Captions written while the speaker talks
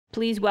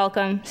Please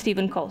welcome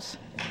Stephen Coles.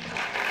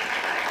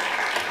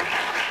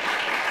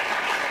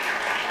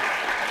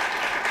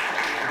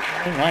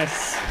 Very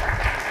nice.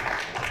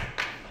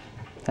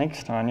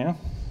 Thanks, Tanya.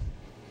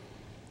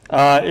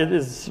 It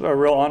is a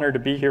real honor to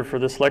be here for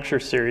this lecture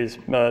series.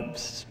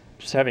 Just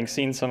having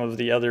seen some of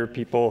the other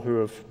people who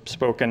have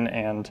spoken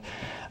and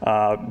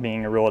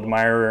being a real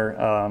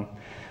admirer,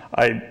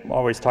 I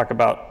always talk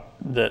about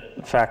the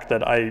fact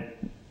that I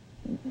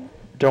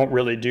don't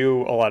really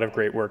do a lot of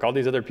great work. All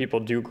these other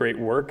people do great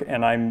work,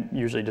 and I'm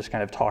usually just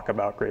kind of talk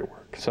about great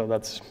work. So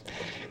that's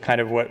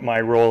kind of what my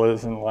role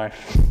is in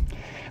life.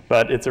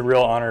 But it's a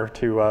real honor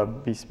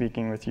to be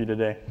speaking with you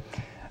today.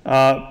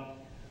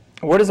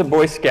 What does a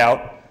Boy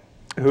Scout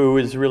who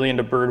is really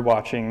into bird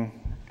watching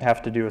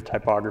have to do with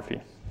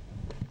typography?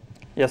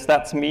 Yes,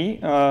 that's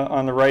me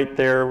on the right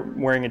there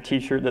wearing a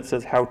t-shirt that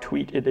says "How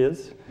Tweet It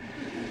Is."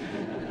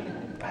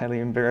 Highly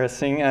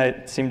embarrassing.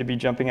 I seem to be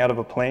jumping out of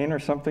a plane or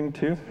something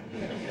too.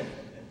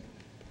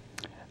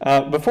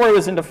 Before I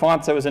was into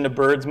fonts, I was into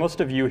birds. Most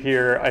of you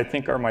here, I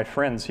think, are my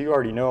friends. You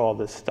already know all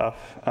this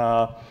stuff.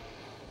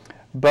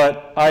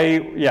 But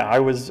I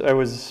was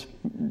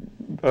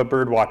a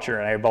bird watcher,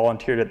 and I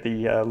volunteered at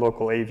the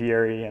local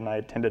aviary, and I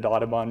attended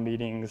Audubon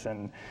meetings,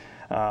 and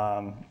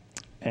I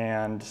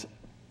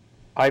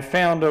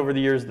found over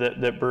the years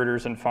that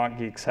birders and font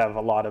geeks have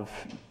a lot of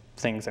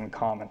things in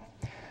common.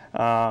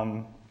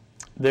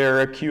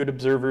 They're acute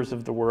observers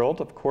of the world,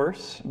 of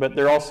course, but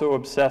they're also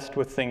obsessed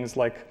with things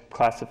like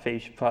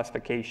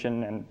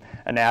classification and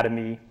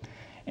anatomy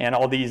and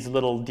all these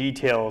little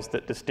details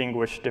that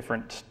distinguish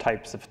different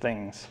types of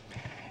things.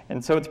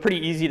 And so it's pretty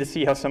easy to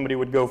see how somebody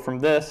would go from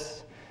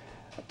this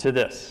to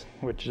this,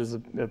 which is a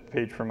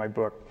page from my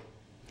book.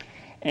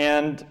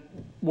 And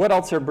what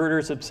else are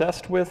birders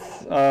obsessed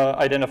with?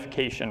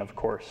 Identification, of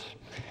course.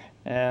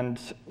 And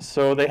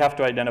so they have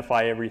to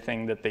identify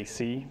everything that they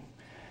see.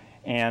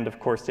 And of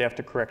course, they have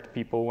to correct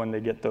people when they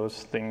get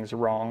those things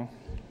wrong.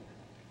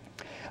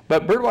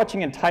 But bird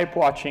watching and type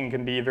watching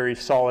can be a very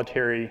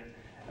solitary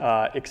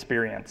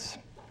experience.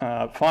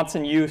 Fonts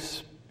in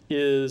Use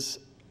is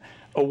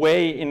a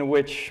way in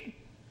which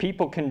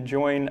people can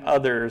join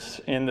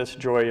others in this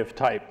joy of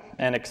type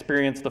and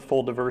experience the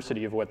full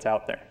diversity of what's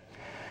out there.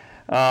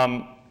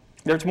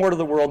 There's more to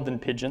the world than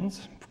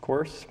pigeons, of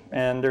course,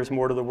 and there's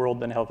more to the world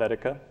than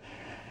Helvetica.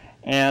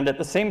 And at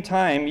the same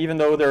time, even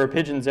though there are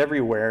pigeons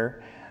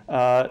everywhere,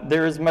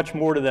 there is much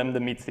more to them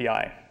than meets the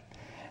eye.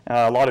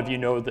 A lot of you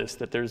know this,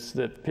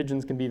 that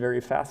pigeons can be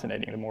very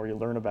fascinating the more you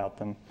learn about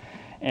them.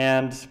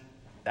 And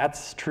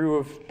that's true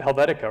of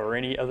Helvetica or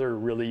any other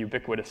really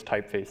ubiquitous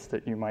typeface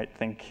that you might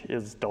think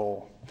is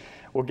dull.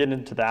 We'll get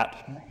into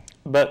that.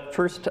 But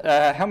first,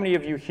 how many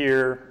of you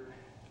here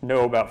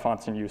know about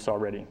Fonts in Use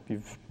already?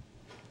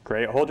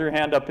 Great. Hold your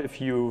hand up if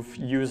you've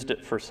used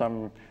it for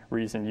some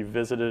reason. You've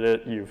visited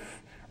it,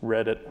 you've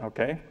read it.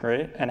 Okay,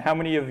 great. And how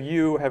many of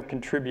you have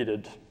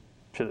contributed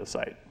to the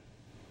site?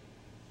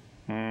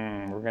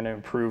 We're going to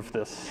improve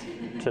this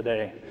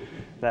today.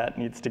 That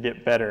needs to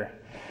get better.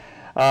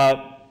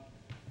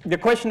 The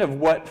question of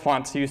what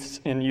Fonts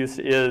in Use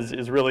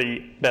is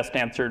really best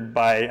answered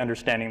by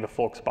understanding the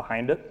folks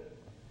behind it.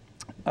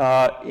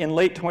 In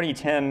late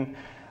 2010,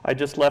 I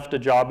just left a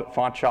job at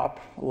FontShop.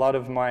 A lot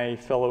of my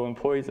fellow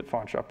employees at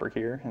FontShop are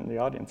here in the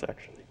audience,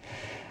 actually.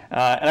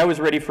 And I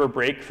was ready for a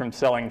break from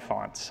selling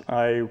fonts.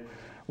 I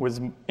was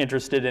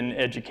interested in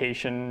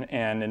education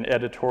and in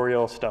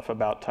editorial stuff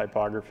about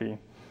typography.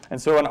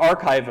 And so an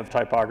archive of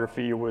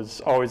typography was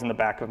always in the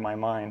back of my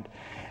mind.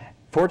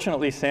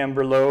 Fortunately, Sam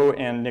Berlow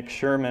and Nick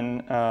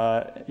Sherman,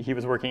 he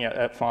was working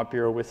at Font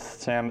Bureau with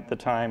Sam at the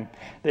time,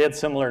 they had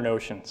similar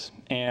notions.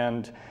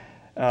 And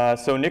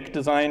so Nick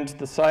designed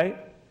the site,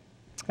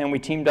 and we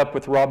teamed up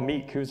with Rob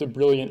Meek, who's a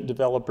brilliant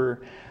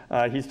developer.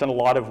 He's done a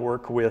lot of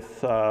work with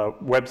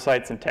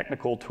websites and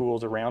technical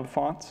tools around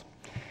fonts.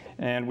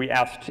 And we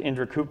asked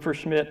Indra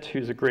Kupferschmidt,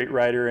 who's a great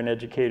writer and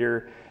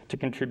educator, to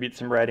contribute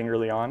some writing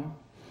early on.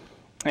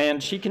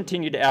 And she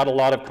continued to add a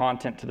lot of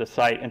content to the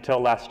site until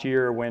last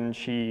year when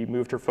she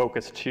moved her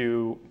focus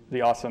to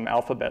the awesome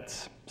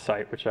Alphabets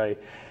site, which I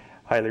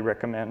highly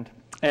recommend.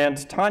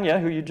 And Tanya,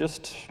 who you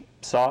just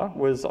saw,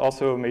 was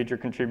also a major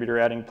contributor,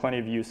 adding plenty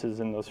of uses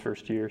in those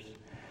first years.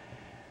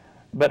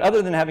 But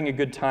other than having a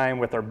good time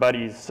with our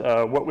buddies,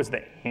 what was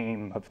the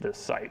aim of this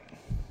site?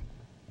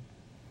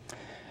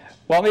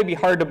 While it may be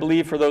hard to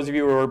believe for those of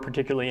you who are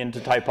particularly into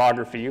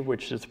typography,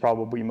 which is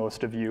probably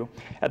most of you,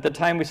 at the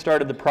time we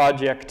started the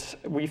project,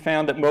 we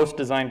found that most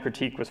design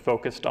critique was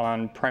focused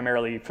on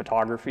primarily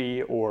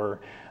photography or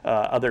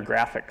other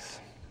graphics.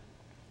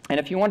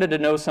 And if you wanted to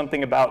know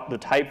something about the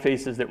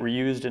typefaces that were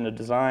used in a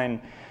design,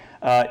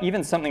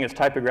 even something as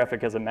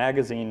typographic as a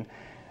magazine,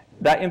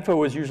 that info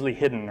was usually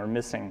hidden or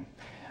missing.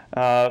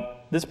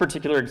 This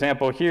particular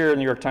example here,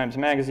 New York Times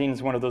Magazine,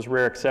 is one of those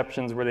rare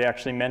exceptions where they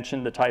actually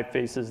mention the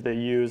typefaces they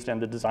used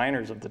and the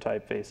designers of the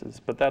typefaces,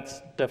 but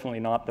that's definitely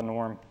not the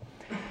norm.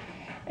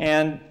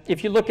 And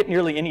if you look at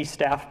nearly any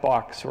staff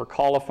box or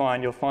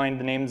colophon, you'll find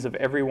the names of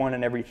everyone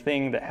and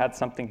everything that had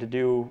something to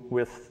do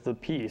with the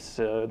piece.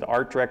 The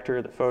art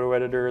director, the photo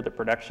editor, the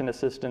production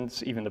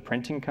assistants, even the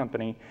printing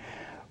company.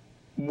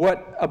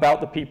 What about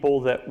the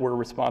people that were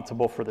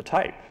responsible for the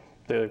type?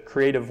 The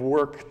creative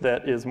work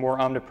that is more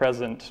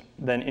omnipresent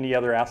than any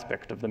other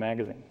aspect of the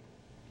magazine.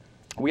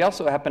 We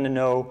also happen to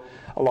know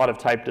a lot of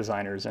type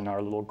designers in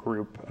our little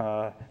group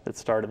that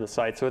started the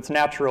site, so it's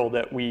natural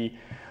that we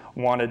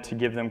wanted to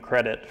give them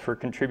credit for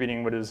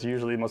contributing what is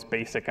usually the most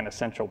basic and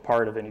essential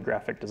part of any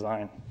graphic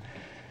design.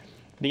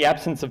 The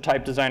absence of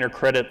type designer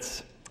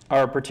credits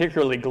are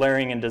particularly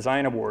glaring in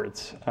design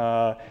awards,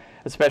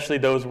 especially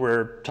those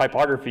where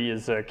typography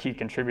is a key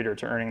contributor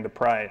to earning the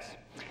prize.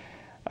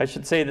 I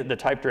should say that the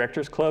Type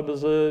Directors Club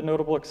is a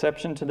notable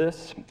exception to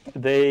this.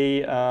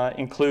 They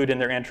include in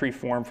their entry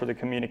form for the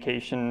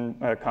communication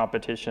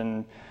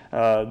competition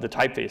the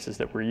typefaces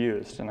that were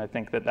used, and I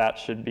think that that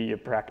should be a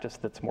practice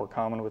that's more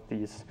common with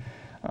these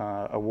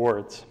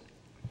awards.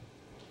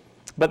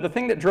 But the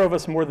thing that drove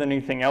us more than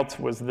anything else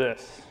was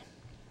this.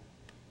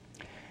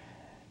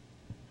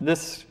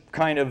 This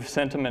kind of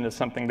sentiment is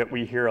something that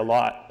we hear a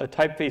lot. A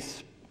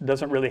typeface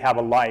doesn't really have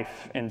a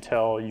life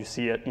until you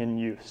see it in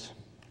use.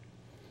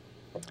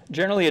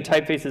 Generally, a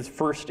typeface's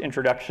first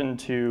introduction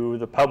to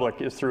the public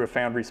is through a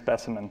foundry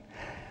specimen.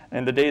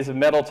 In the days of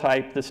metal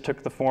type, this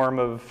took the form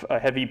of a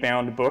heavy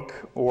bound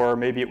book, or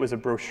maybe it was a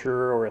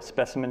brochure or a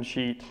specimen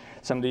sheet.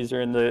 Some of these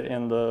are in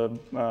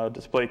the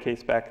display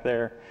case back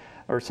there,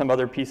 or some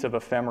other piece of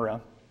ephemera.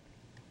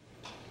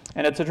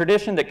 And it's a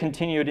tradition that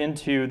continued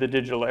into the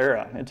digital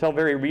era. Until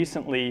very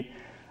recently,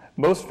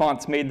 most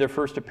fonts made their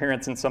first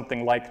appearance in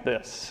something like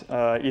this,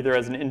 either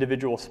as an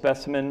individual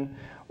specimen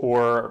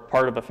or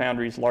part of a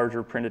foundry's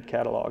larger printed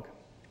catalog.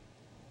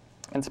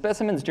 And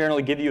specimens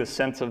generally give you a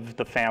sense of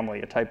the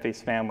family, a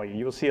typeface family.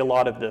 You will see a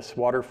lot of this,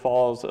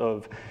 waterfalls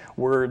of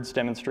words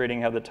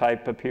demonstrating how the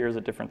type appears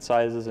at different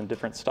sizes and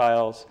different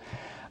styles.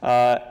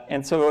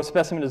 And so a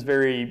specimen is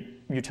very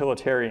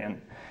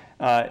utilitarian.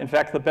 In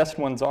fact, the best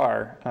ones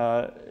are.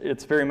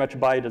 It's very much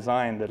by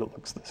design that it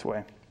looks this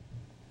way.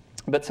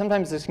 But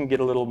sometimes this can get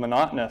a little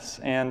monotonous,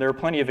 and there are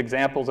plenty of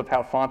examples of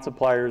how font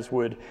suppliers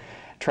would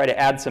try to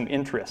add some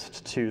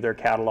interest to their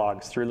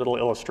catalogs through little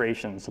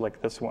illustrations like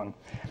this one.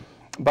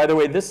 By the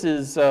way, this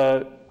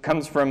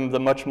comes from the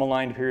much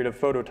maligned period of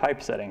photo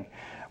typesetting,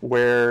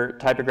 where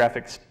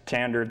typographic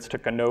standards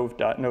took a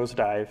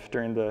nosedive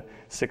during the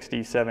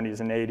 60s, 70s,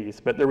 and 80s.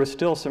 But there was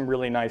still some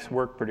really nice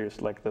work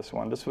produced like this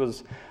one. This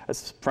was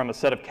from a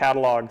set of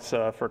catalogs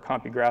for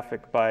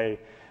CompuGraphic by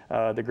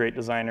the great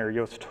designer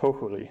Joost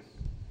Hochuli.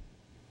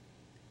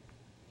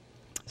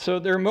 So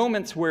there are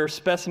moments where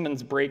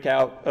specimens break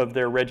out of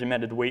their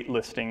regimented weight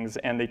listings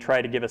and they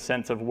try to give a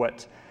sense of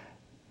what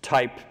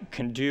type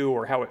can do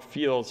or how it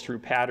feels through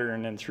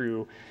pattern and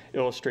through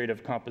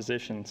illustrative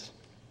compositions.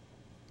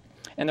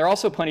 And there are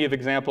also plenty of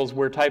examples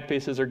where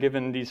typefaces are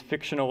given these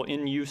fictional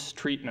in-use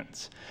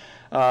treatments.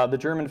 The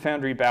German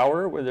foundry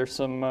Bauer, where there's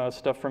some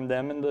stuff from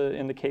them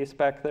in the case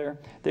back there,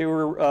 they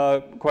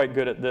were quite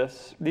good at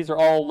this. These are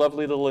all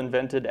lovely little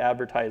invented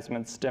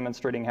advertisements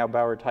demonstrating how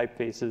Bauer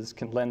typefaces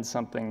can lend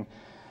something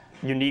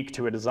unique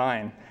to a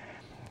design.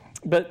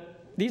 But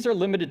these are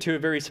limited to a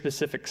very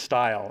specific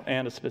style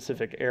and a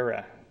specific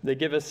era. They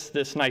give us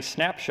this nice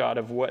snapshot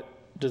of what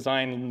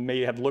design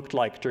may have looked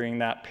like during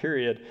that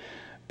period,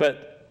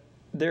 but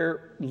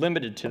they're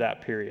limited to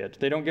that period.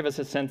 They don't give us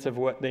a sense of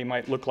what they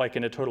might look like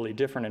in a totally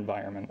different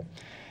environment.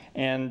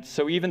 And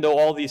so even though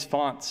all these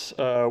fonts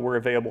were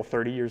available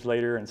 30 years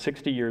later and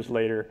 60 years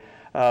later,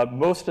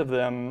 most of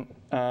them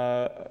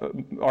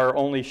are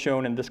only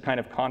shown in this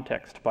kind of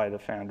context by the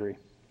foundry.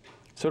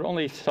 So it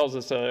only tells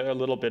us a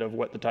little bit of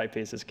what the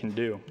typefaces can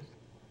do.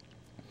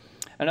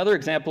 Another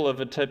example of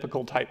a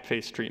typical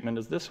typeface treatment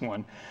is this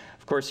one.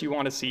 Of course, you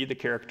want to see the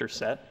character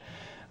set.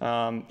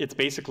 It's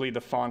basically the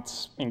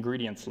font's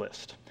ingredients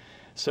list.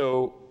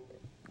 So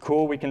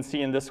cool, we can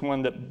see in this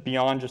one that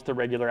beyond just the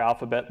regular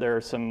alphabet, there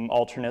are some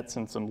alternates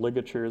and some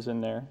ligatures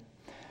in there.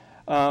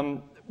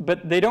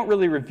 But they don't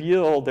really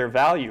reveal their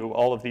value,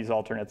 all of these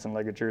alternates and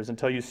ligatures,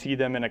 until you see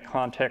them in a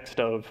context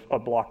of a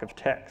block of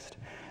text.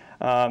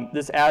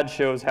 This ad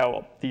shows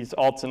how these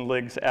alts and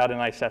ligs add a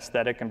nice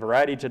aesthetic and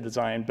variety to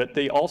design, but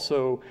they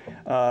also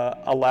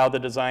allow the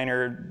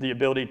designer the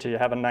ability to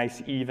have a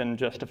nice even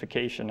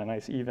justification, a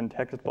nice even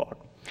text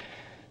block.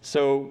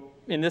 So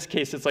in this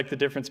case, it's like the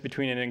difference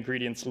between an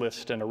ingredients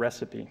list and a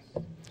recipe.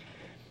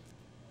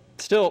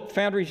 Still,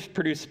 foundries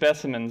produce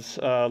specimens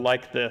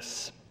like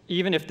this.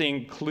 Even if they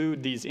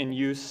include these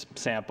in-use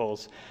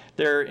samples,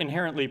 they're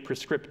inherently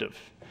prescriptive.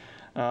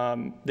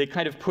 They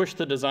kind of push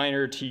the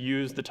designer to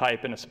use the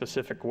type in a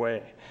specific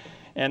way.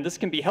 And this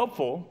can be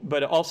helpful,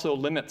 but it also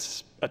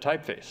limits a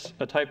typeface.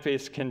 A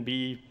typeface can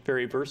be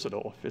very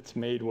versatile if it's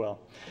made well.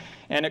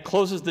 And it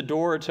closes the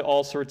door to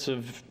all sorts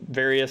of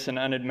various and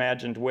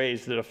unimagined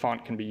ways that a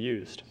font can be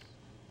used.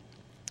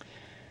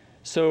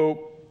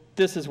 So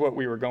this is what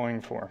we were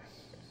going for.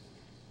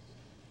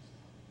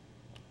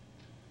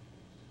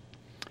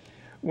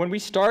 When we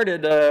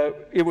started,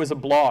 it was a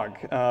blog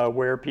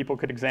where people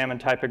could examine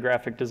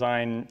typographic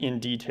design in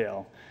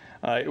detail.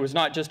 It was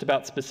not just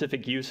about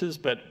specific uses,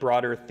 but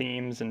broader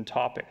themes and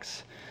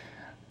topics.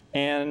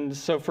 And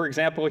so, for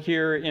example,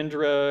 here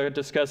Indra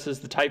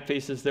discusses the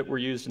typefaces that were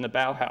used in the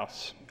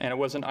Bauhaus, and it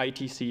was an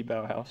ITC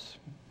Bauhaus.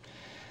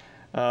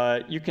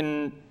 You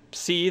can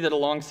see that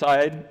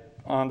alongside,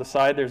 on the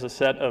side, there's a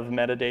set of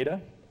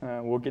metadata.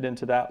 We'll get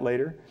into that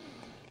later.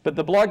 But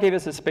the blog gave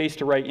us a space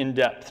to write in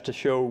depth, to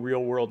show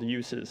real-world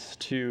uses,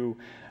 to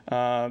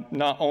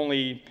not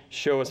only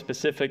show a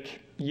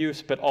specific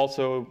use, but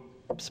also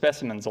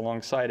specimens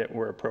alongside it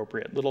were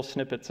appropriate, little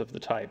snippets of the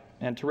type,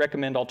 and to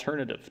recommend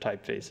alternative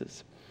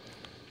typefaces.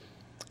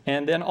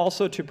 And then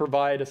also to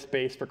provide a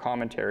space for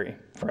commentary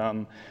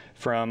from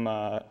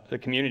the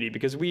community,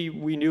 because we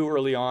knew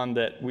early on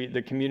that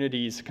the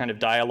community's kind of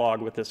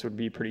dialogue with this would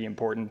be pretty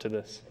important to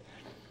this.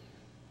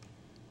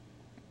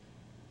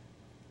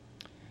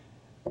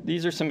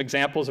 These are some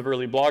examples of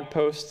early blog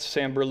posts.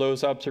 Sam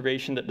Berlow's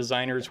observation that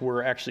designers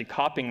were actually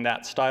copying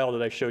that style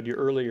that I showed you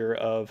earlier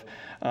of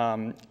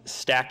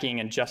stacking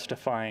and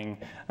justifying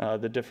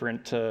the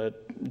different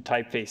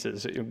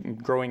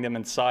typefaces, growing them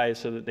in size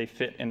so that they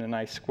fit in a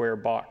nice square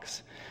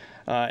box.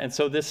 And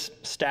so this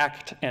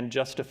stacked and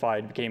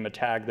justified became a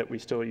tag that we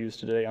still use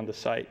today on the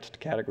site to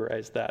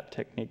categorize that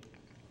technique.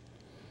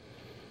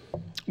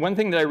 One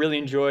thing that I really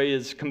enjoy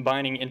is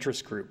combining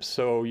interest groups.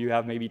 So you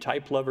have maybe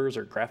type lovers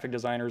or graphic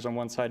designers on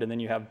one side, and then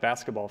you have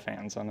basketball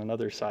fans on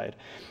another side.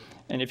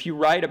 And if you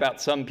write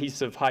about some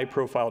piece of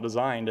high-profile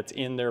design that's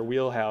in their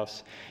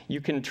wheelhouse,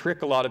 you can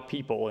trick a lot of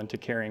people into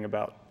caring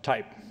about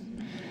type.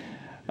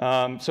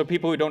 So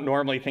people who don't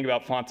normally think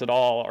about fonts at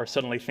all are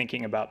suddenly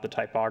thinking about the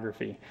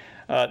typography.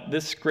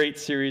 This great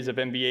series of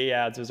MBA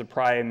ads is a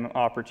prime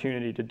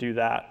opportunity to do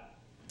that.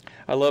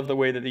 I love the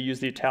way that they use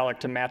the italic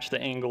to match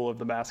the angle of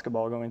the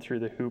basketball going through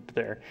the hoop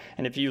there.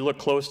 And if you look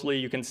closely,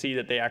 you can see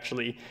that they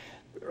actually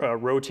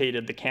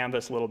rotated the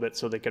canvas a little bit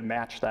so they could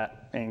match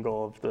that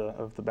angle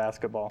of the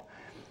basketball.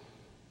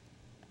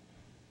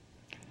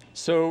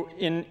 So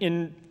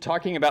in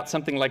talking about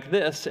something like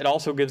this, it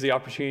also gives the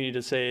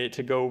opportunity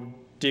to go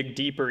dig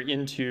deeper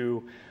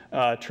into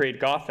trade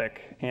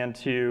Gothic and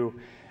to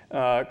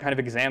kind of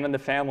examine the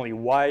family.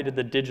 Why did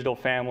the digital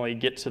family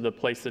get to the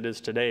place it is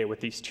today with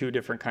these two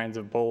different kinds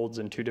of bolds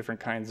and two different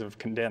kinds of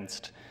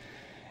condensed?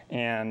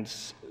 And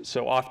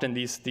so often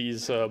these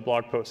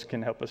blog posts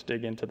can help us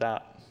dig into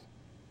that.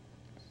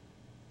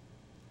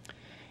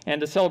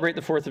 And to celebrate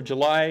the 4th of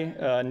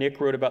July,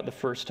 Nick wrote about the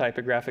first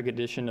typographic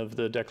edition of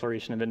the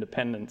Declaration of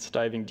Independence,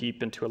 diving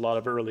deep into a lot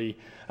of early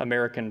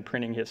American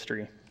printing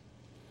history.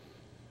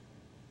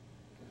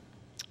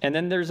 And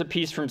then there's a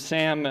piece from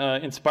Sam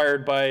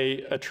inspired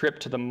by a trip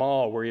to the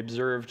mall where he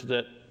observed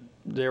that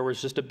there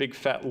was just a big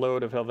fat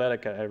load of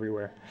Helvetica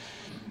everywhere.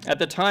 At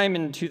the time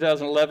in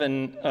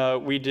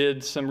 2011, we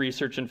did some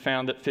research and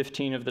found that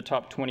 15 of the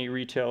top 20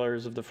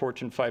 retailers of the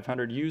Fortune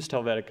 500 used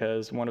Helvetica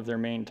as one of their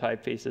main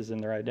typefaces in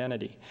their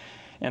identity.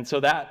 And so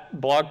that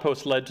blog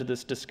post led to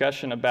this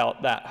discussion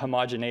about that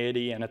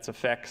homogeneity and its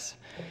effects.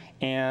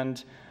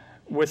 And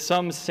with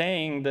some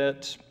saying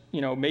that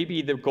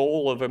maybe the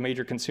goal of a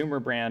major consumer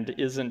brand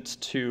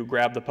isn't to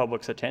grab the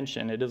public's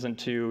attention, it isn't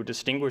to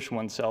distinguish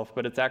oneself,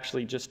 but it's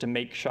actually just to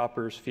make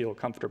shoppers feel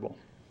comfortable.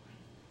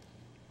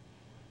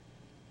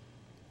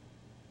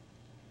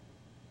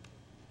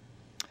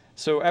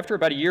 So after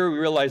about a year, we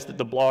realized that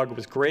the blog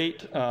was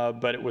great,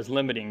 but it was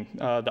limiting.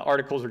 The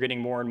articles were getting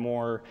more and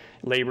more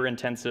labor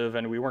intensive,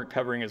 and we weren't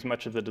covering as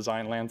much of the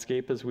design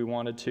landscape as we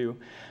wanted to.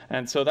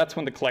 And so that's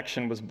when the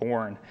collection was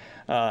born,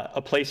 a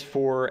place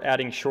for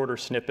adding shorter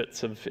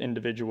snippets of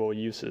individual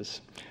uses.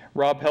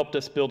 Rob helped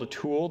us build a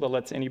tool that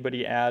lets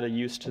anybody add a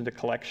use to the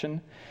collection.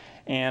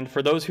 And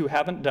for those who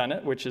haven't done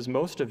it, which is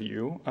most of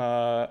you,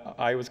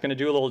 I was going to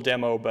do a little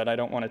demo, but I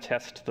don't want to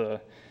test the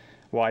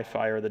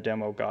Wi-Fi or the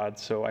demo god,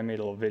 so I made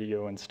a little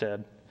video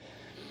instead.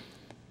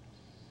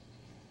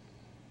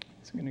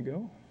 Is it going to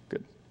go?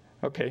 Good.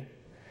 Okay.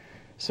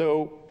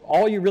 So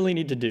all you really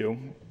need to do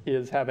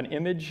is have an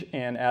image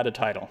and add a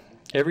title.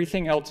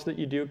 Everything else that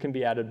you do can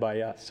be added by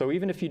us. So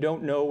even if you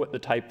don't know what the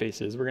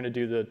typeface is, we're going to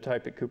do the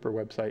Type at Cooper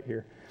website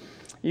here.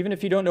 Even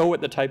if you don't know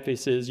what the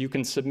typeface is, you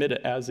can submit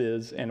it as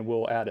is and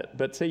we'll add it.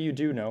 But say you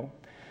do know,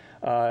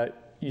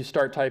 you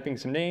start typing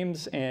some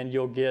names and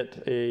you'll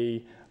get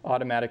a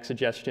automatic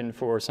suggestion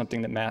for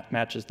something that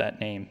matches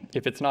that name.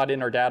 If it's not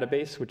in our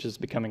database, which is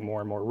becoming more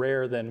and more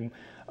rare, then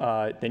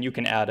you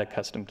can add a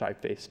custom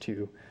typeface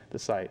to the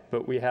site.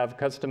 But we have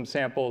custom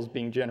samples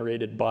being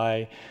generated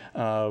by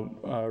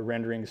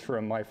renderings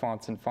from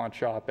MyFonts and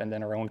FontShop, and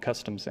then our own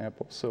custom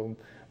samples. So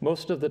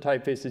most of the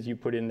typefaces you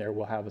put in there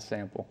will have a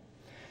sample.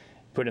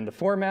 Put in the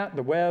format,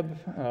 the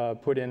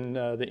web, put in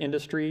the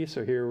industry.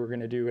 So here we're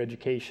going to do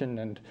education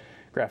and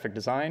graphic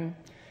design.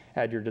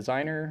 Add your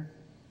designer.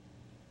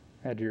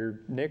 Add your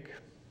nick.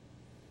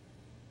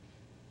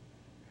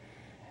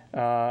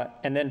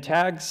 And then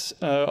tags,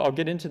 I'll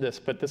get into this,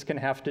 but this can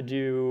have to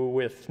do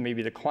with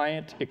maybe the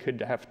client. It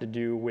could have to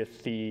do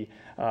with the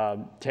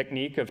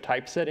technique of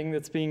typesetting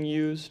that's being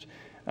used.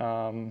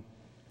 And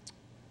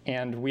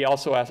we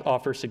also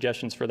offer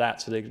suggestions for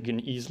that so they can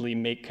easily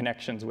make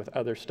connections with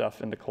other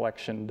stuff in the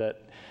collection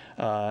that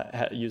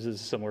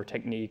uses a similar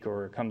technique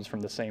or comes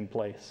from the same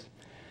place.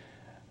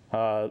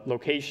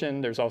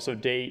 Location, there's also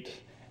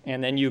date,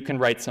 and then you can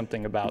write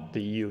something about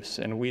the use.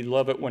 And we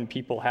love it when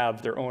people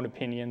have their own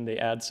opinion, they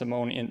add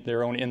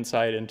their own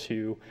insight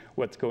into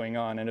what's going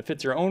on. And if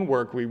it's your own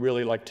work, we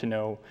really like to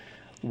know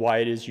why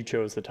it is you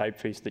chose the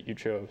typeface that you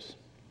chose.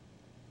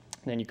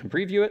 Then you can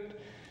preview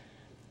it,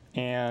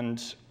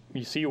 and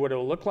you see what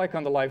it'll look like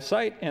on the live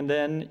site, and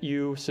then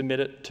you submit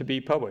it to be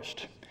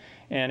published.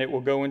 And it will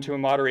go into a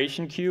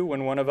moderation queue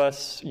when one of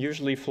us,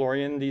 usually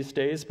Florian these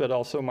days, but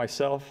also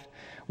myself,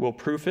 will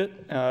proof it.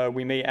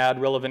 We may add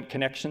relevant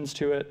connections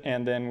to it,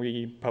 and then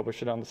we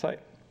publish it on the site.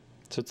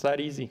 So it's that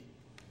easy.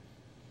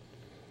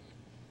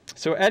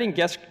 So adding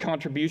guest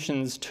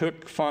contributions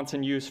took Fonts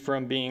in Use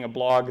from being a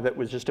blog that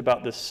was just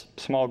about this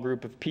small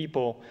group of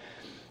people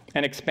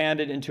and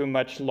expanded into a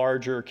much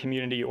larger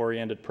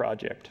community-oriented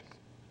project.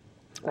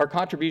 Our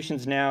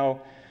contributions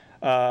now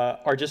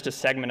are just a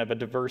segment of a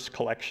diverse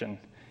collection.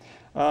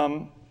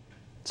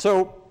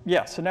 So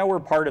now we're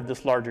part of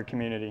this larger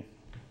community.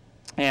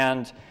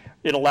 And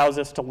it allows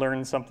us to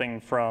learn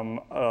something from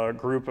a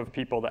group of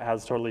people that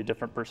has totally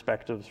different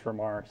perspectives from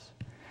ours.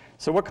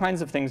 So what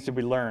kinds of things did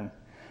we learn?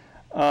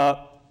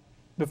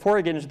 Before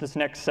I get into this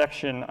next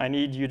section, I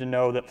need you to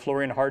know that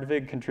Florian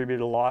Hardvig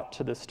contributed a lot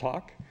to this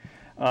talk,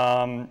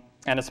 and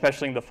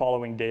especially in the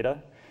following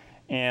data.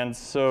 And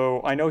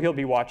so I know he'll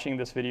be watching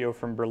this video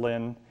from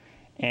Berlin,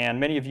 and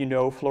many of you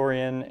know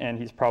Florian, and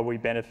he's probably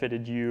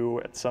benefited you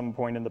at some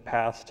point in the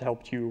past,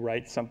 helped you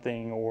write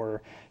something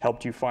or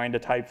helped you find a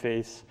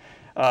typeface.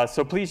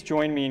 So please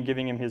join me in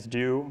giving him his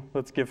due.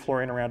 Let's give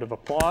Florian a round of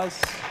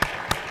applause.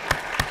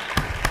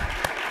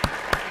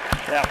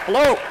 Yeah,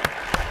 hello.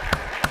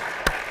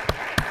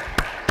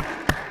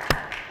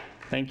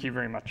 Thank you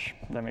very much.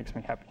 That makes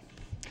me happy.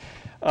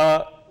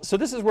 So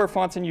this is where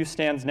Fonts in Use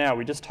stands now.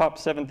 We just topped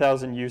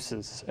 7,000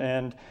 uses,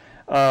 and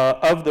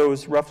of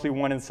those, roughly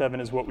 1 in 7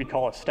 is what we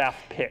call a staff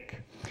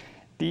pick.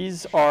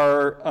 These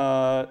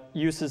are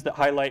uses that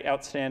highlight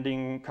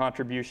outstanding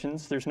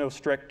contributions. There's no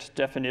strict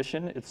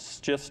definition.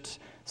 It's just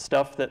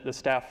stuff that the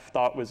staff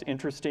thought was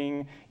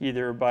interesting,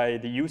 either by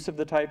the use of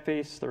the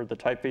typeface or the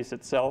typeface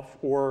itself,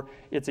 or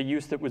it's a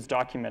use that was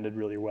documented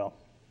really well.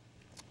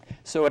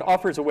 So it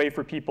offers a way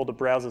for people to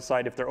browse the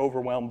site if they're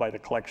overwhelmed by the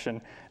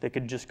collection. They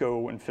could just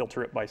go and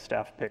filter it by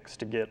staff picks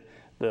to get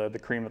the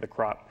cream of the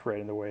crop right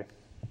in the way.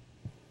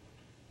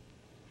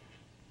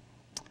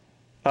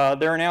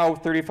 There are now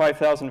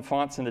 35,000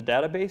 fonts in the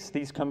database.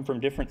 These come from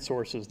different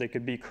sources. They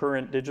could be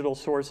current digital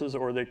sources,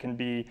 or they can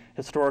be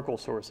historical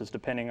sources,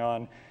 depending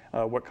on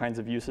what kinds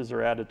of uses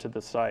are added to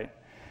the site.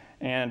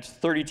 And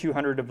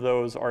 3,200 of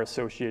those are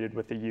associated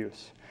with the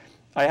use.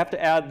 I have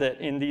to add that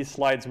in these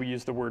slides we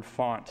use the word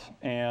font,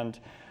 and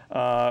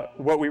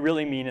what we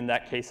really mean in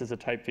that case is a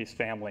typeface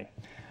family.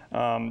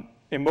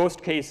 In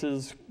most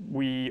cases,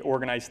 we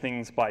organize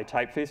things by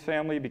typeface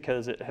family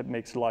because it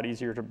makes it a lot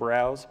easier to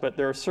browse, but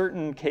there are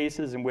certain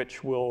cases in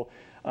which we'll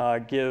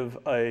give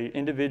an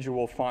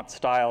individual font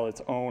style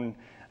its own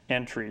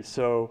entry.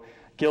 So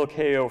Gil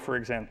Keo, for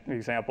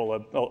example,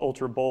 an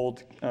ultra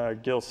bold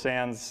Gil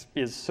Sans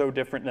is so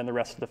different than the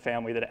rest of the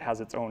family that it has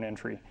its own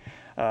entry.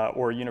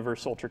 Or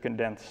Universe Ultra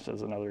Condensed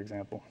is another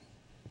example.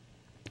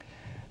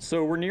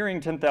 So we're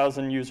nearing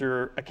 10,000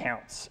 user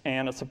accounts,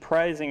 and a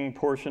surprising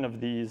portion of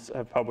these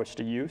have published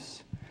a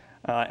use.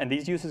 And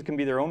these uses can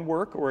be their own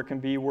work, or it can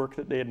be work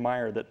that they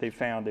admire, that they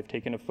found. They've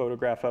taken a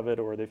photograph of it,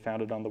 or they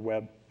found it on the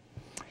web.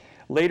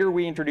 Later,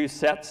 we introduce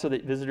sets so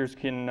that visitors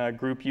can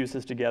group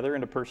uses together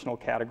into personal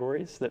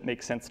categories that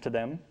make sense to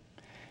them,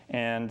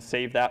 and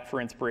save that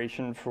for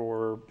inspiration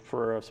for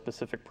a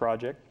specific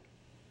project.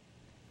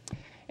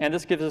 And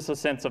this gives us a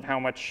sense of how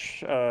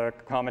much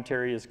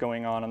commentary is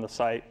going on the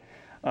site.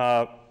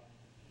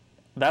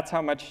 That's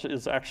how much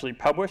is actually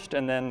published,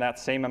 and then that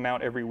same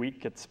amount every week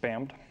gets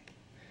spammed.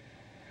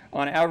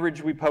 On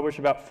average, we publish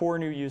about 4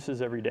 new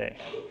uses every day.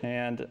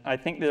 And I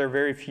think there are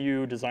very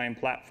few design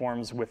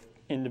platforms with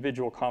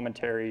individual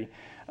commentary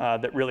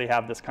that really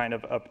have this kind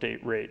of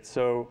update rate.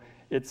 So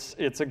it's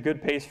a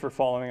good pace for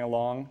following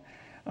along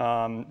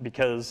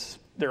because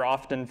they're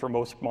often, for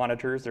most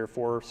monitors, there are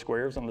 4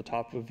 squares on the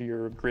top of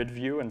your grid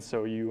view, and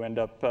so you end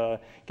up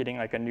getting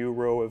like a new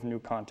row of new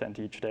content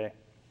each day.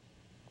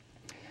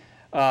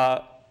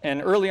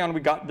 And early on,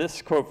 we got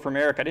this quote from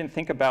Eric. I didn't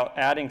think about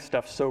adding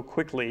stuff so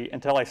quickly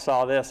until I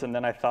saw this, and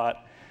then I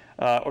thought,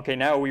 okay,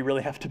 now we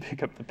really have to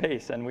pick up the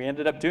pace, and we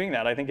ended up doing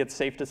that. I think it's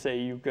safe to say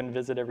you can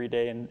visit every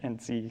day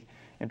and see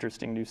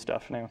interesting new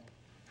stuff now.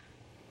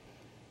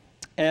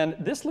 And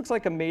this looks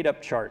like a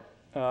made-up chart.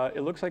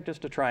 It looks like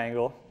just a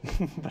triangle,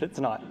 but it's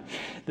not.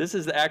 This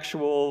is the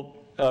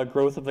actual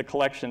growth of the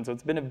collection, so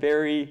it's been a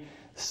very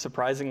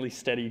surprisingly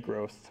steady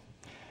growth.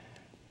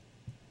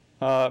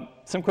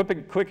 Some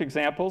quick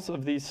examples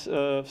of these,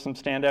 some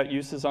standout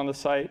uses on the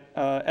site.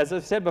 As I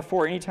said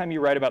before, anytime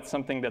you write about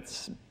something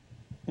that's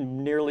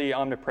nearly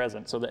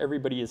omnipresent so that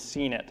everybody has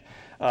seen it.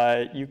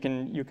 You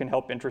can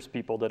help interest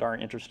people that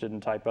aren't interested in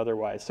type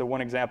otherwise. So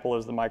one example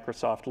is the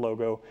Microsoft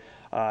logo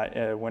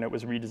when it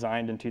was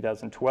redesigned in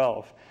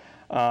 2012.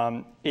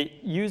 It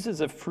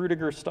uses a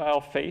Frutiger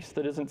style face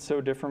that isn't so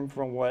different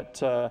from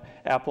what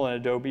Apple and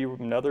Adobe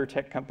and other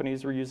tech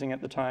companies were using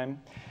at the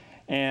time.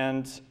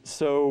 And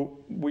so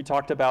we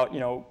talked about,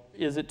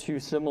 is it too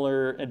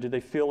similar, and do they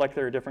feel like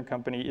they're a different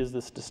company? Is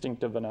this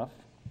distinctive enough?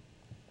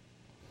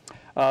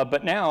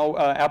 But now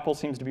Apple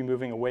seems to be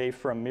moving away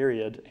from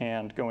Myriad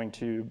and going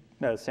to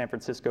San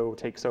Francisco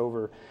takes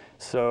over.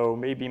 So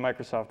maybe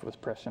Microsoft was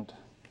prescient.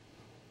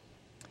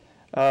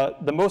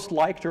 The most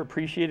liked or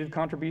appreciated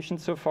contribution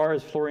so far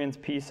is Florian's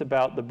piece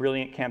about the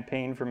brilliant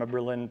campaign from a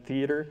Berlin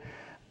theater.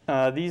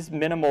 These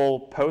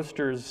minimal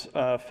posters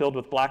filled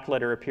with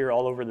blackletter appear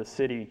all over the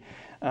city,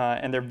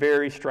 and they're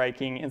very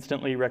striking,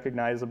 instantly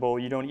recognizable.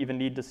 You don't even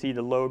need to see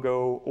the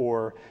logo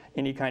or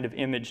any kind of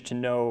image to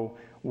know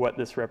what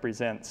this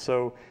represents.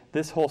 So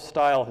this whole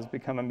style has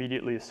become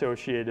immediately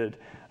associated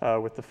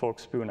with the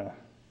Volksbühne.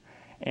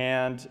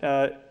 And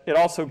it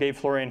also gave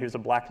Florian, who's a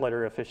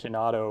blackletter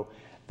aficionado,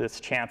 this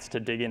chance to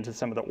dig into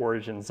some of the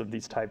origins of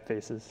these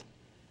typefaces.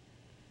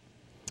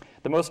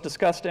 The most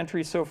discussed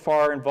entry so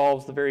far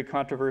involves the very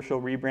controversial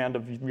rebrand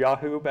of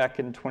Yahoo back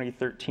in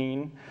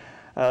 2013.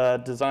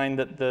 Design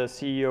that the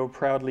CEO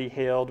proudly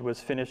hailed was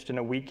finished in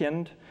a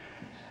weekend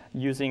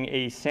using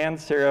a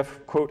sans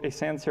serif, quote, a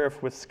sans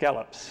serif with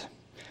scallops.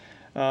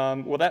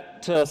 Well,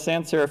 that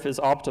sans serif is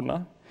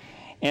Optima,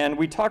 and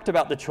we talked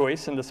about the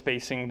choice and the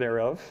spacing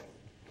thereof.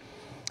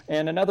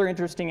 And another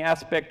interesting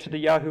aspect to the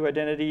Yahoo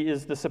identity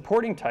is the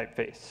supporting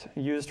typeface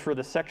used for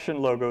the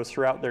section logos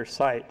throughout their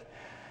site.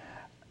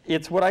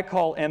 It's what I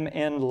call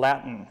MN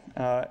Latin,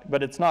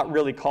 but it's not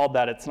really called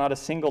that. It's not a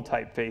single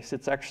typeface.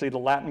 It's actually the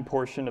Latin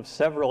portion of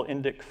several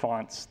Indic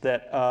fonts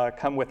that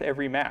come with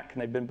every Mac,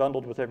 and they've been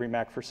bundled with every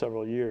Mac for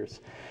several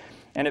years.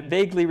 And it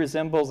vaguely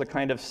resembles a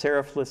kind of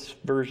serifless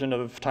version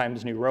of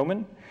Times New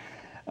Roman,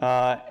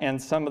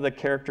 and some of the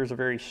characters are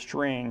very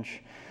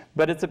strange.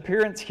 But its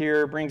appearance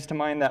here brings to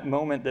mind that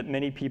moment that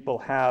many people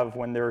have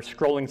when they're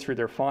scrolling through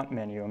their font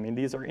menu. I mean,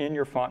 these are in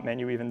your font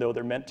menu, even though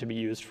they're meant to be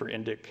used for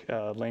Indic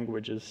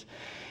languages.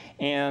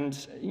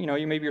 And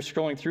maybe you're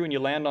scrolling through and you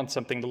land on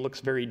something that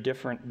looks very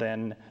different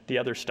than the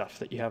other stuff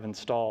that you have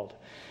installed.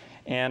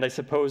 And I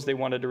suppose they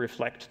wanted to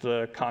reflect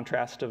the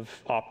contrast of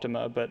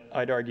Optima, but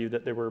I'd argue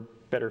that there were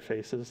better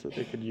faces that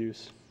they could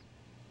use.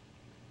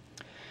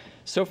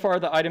 So far,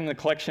 the item in the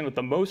collection with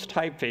the most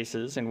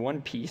typefaces in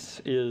one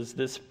piece is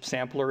this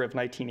sampler of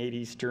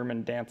 1980s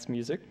German dance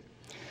music.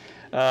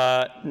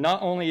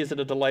 Not only is it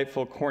a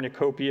delightful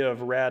cornucopia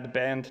of rad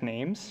band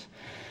names,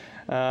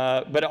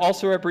 but it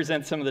also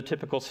represents some of the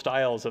typical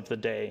styles of the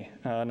day.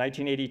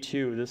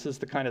 1982, this is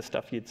the kind of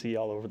stuff you'd see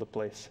all over the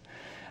place.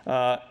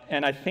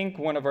 And I think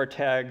one of our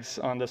tags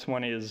on this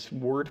one is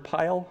word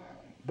pile,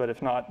 but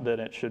if not, then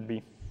it should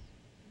be.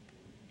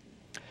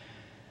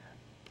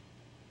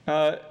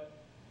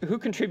 Who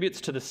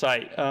contributes to the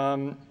site?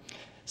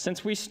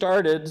 Since we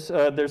started,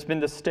 there's been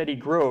this steady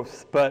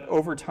growth, but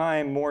over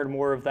time, more and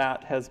more of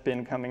that has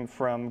been coming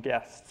from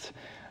guests.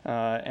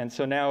 And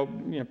so now,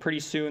 pretty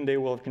soon, they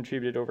will have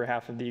contributed over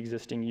half of the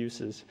existing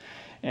uses.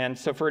 And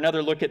so for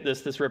another look at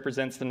this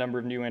represents the number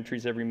of new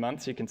entries every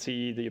month, so you can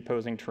see the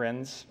opposing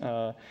trends.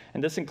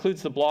 And this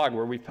includes the blog,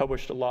 where we've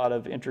published a lot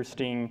of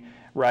interesting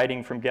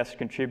writing from guest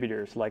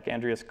contributors, like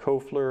Andreas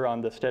Kofler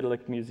on the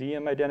Stedelijk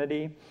Museum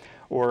identity,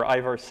 or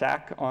Ivar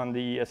Sack on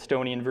the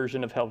Estonian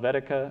version of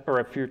Helvetica,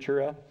 or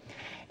Futura.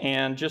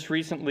 And just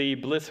recently,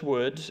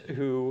 Blisswood,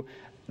 who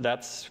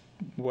that's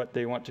what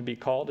they want to be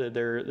called.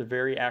 They're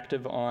very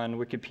active on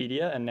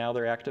Wikipedia, and now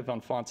they're active on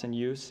Fonts in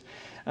Use.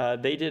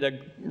 They did a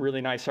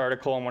really nice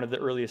article on one of the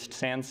earliest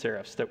sans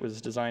serifs that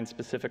was designed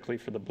specifically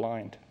for the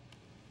blind.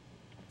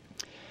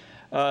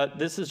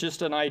 This is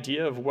just an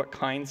idea of what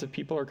kinds of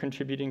people are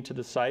contributing to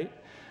the site.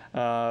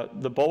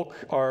 The bulk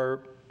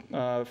are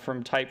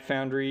from type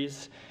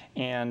foundries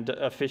and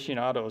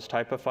aficionados,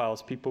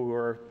 typophiles, people who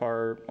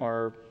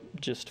are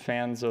just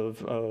fans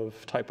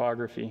of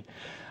typography.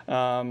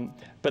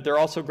 But there are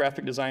also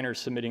graphic designers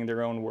submitting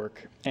their own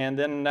work. And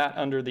then that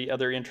under the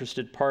other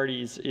interested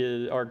parties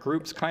are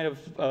groups kind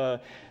of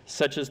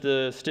such as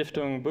the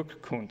Stiftung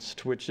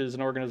Buchkunst, which is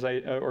an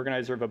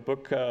organizer of a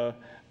book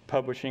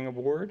publishing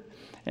award.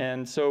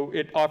 And so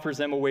it offers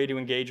them a way to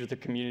engage with the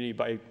community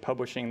by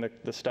publishing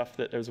the stuff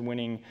that is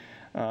winning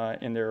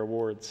in their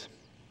awards.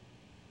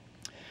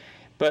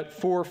 But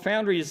for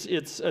foundries,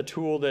 it's a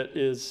tool that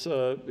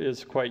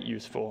is quite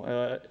useful.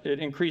 It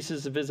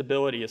increases the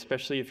visibility,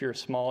 especially if you're a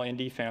small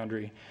indie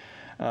foundry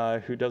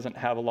who doesn't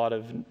have a lot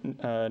of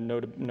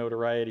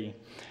notoriety.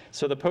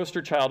 So the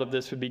poster child of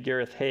this would be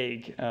Gareth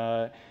Haig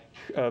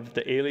of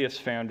the Alias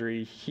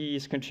Foundry.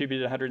 He's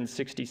contributed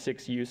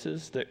 166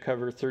 uses that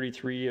cover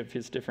 33 of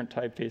his different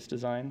typeface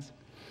designs.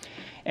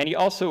 And he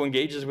also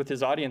engages with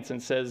his audience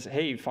and says,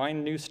 hey,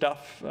 find new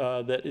stuff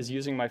that is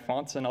using my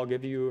fonts and I'll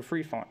give you a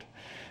free font.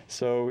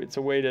 So it's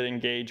a way to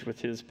engage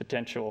with his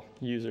potential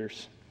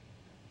users.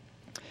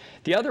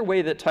 The other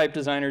way that type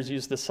designers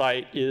use the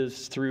site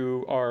is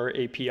through our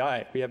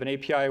API. We have an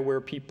API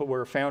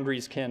where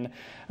foundries can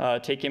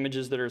take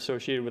images that are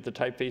associated with the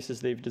typefaces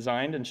they've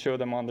designed and show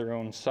them on their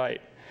own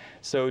site.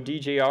 So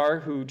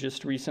DJR, who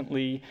just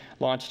recently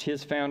launched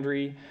his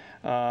foundry,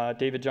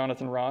 David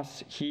Jonathan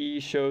Ross,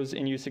 he shows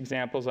in-use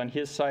examples on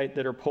his site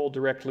that are pulled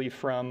directly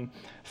from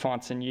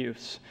fonts in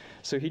use.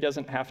 So he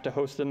doesn't have to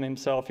host them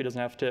himself. He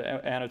doesn't have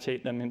to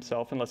annotate them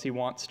himself unless he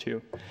wants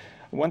to.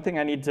 One thing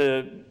I need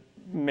to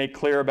make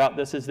clear about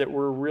this is that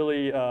we're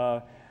really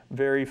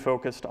very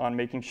focused on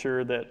making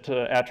sure that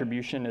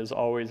attribution is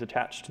always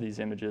attached to these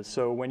images.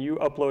 So when you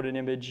upload an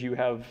image, you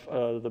have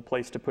the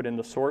place to put in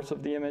the source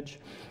of the image.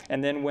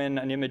 And then when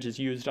an image is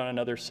used on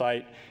another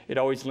site, it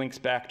always links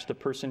back to the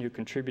person who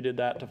contributed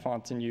that to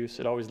fonts in use.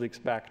 It always links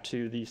back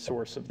to the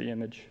source of the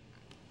image.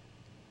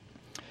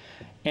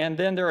 And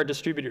then there are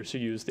distributors who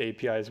use the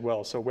API as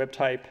well. So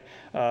WebType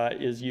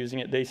is using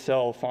it. They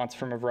sell fonts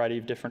from a variety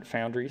of different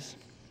foundries,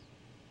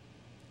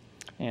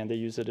 and they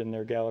use it in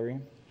their gallery.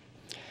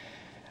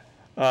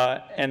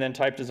 And then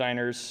type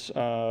designers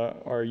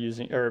are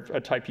using, or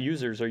type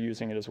users are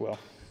using it as well.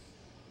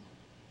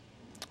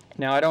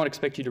 Now, I don't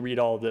expect you to read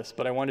all of this,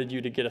 but I wanted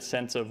you to get a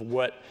sense of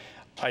what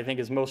I think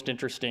is most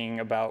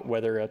interesting about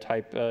whether a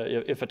type,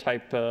 if a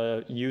type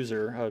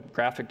user, a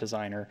graphic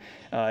designer,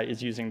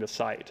 is using the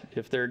site.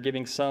 If they're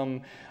giving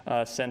some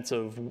sense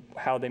of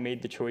how they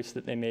made the choice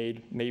that they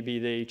made, maybe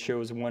they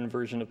chose one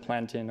version of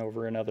Plantin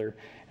over another,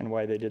 and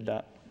why they did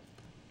that.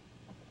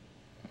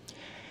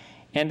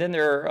 And then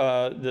there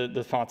are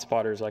the font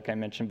spotters, like I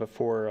mentioned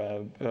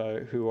before,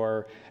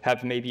 who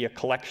have maybe a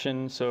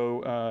collection.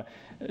 So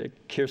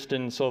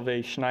Kirsten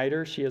Solveig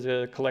Schneider, she has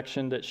a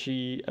collection that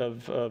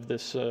of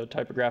this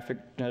typographic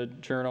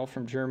journal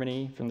from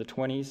Germany from the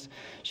 20s.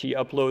 She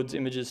uploads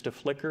images to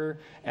Flickr,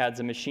 adds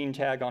a machine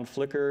tag on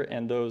Flickr,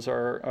 and those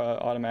are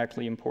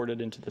automatically imported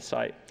into the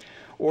site.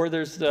 Or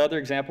there's the other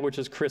example, which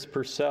is Chris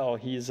Purcell.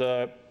 He's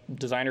a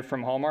designer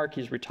from Hallmark.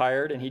 He's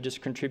retired, and he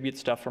just contributes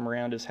stuff from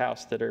around his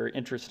house that are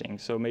interesting.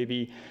 So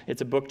maybe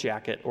it's a book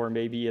jacket, or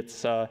maybe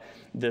it's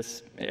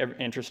this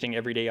interesting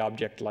everyday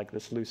object like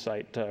this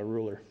lucite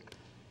ruler.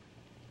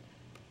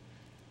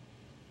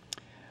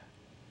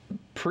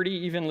 Pretty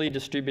evenly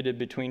distributed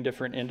between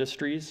different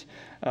industries.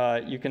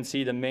 You can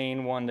see the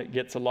main one that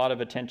gets a lot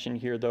of attention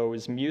here, though,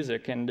 is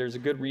music, and there's a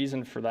good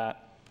reason for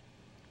that.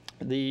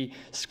 The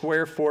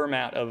square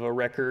format of a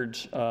record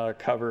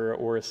cover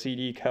or a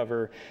CD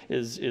cover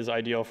is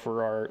ideal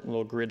for our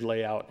little grid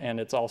layout,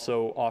 and it's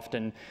also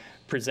often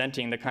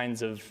presenting the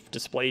kinds of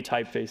display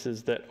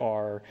typefaces that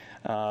are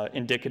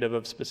indicative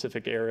of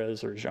specific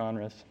eras or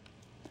genres.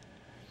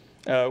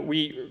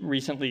 We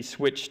recently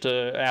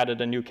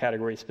added a new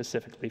category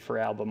specifically for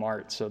album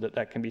art so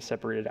that can be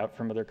separated out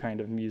from other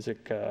kind of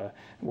music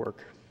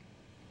work.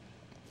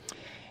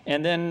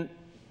 And then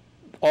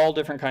all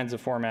different kinds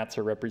of formats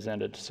are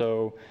represented.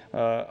 So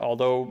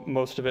although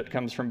most of it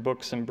comes from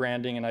books and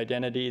branding and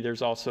identity,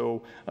 there's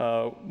also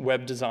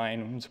web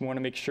design. So we want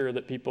to make sure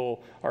that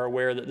people are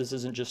aware that this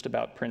isn't just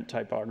about print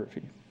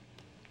typography.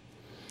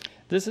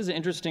 This is an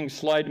interesting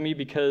slide to me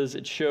because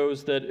it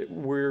shows that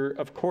we're,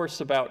 of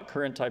course, about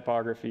current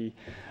typography,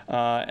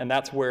 and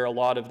that's where a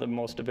lot of the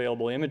most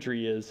available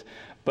imagery is.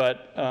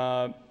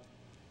 But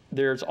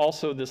there's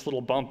also this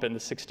little bump in the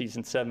 60s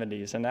and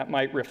 70s, and that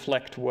might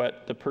reflect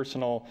what the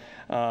personal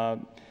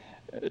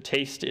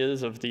taste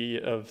is of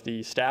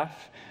the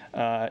staff.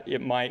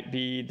 It might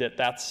be that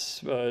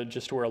that's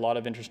just where a lot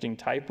of interesting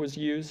type was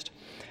used.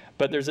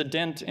 But there's a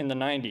dent in the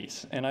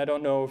 90s, and I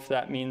don't know if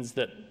that means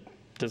that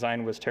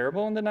design was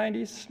terrible in the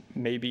 90s.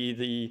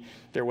 Maybe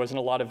there wasn't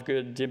a lot of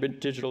good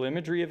digital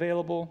imagery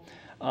available.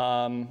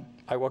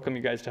 I welcome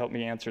you guys to help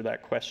me answer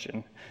that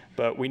question,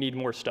 but we need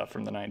more stuff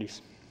from the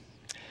 90s.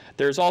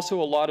 There's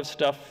also a lot of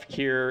stuff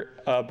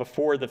here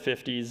before the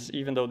 50s,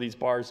 even though these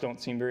bars don't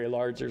seem very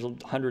large. There's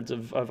hundreds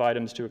of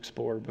items to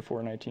explore before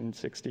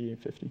 1960 and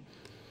 50.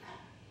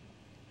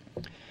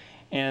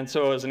 And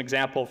so as an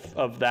example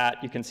of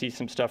that, you can see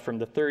some stuff from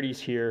the 30s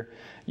here.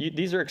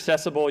 These are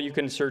accessible. You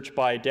can search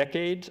by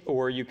decade,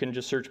 or you can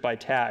just search by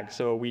tag.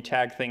 So we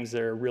tag things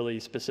that are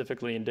really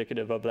specifically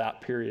indicative of that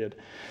period.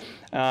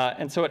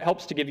 And so it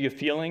helps to give you a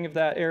feeling of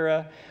that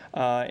era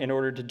in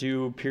order to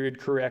do period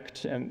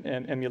correct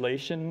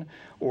emulation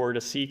or to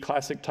see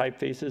classic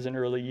typefaces in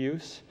early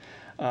use.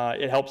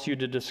 It helps you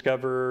to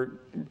discover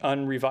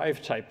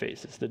unrevived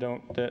typefaces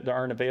that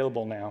aren't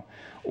available now,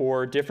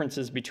 or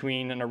differences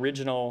between an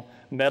original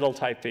metal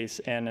typeface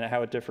and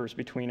how it differs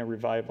between a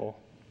revival.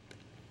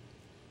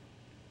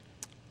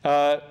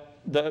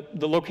 The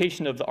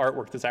location of the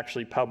artwork that's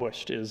actually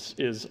published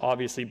is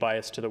obviously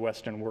biased to the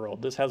Western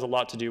world. This has a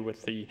lot to do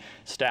with the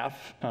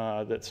staff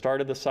that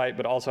started the site,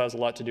 but also has a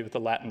lot to do with the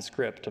Latin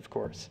script, of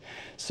course.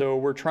 So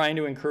we're trying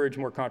to encourage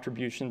more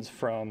contributions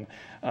from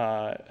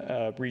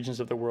regions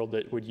of the world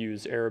that would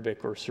use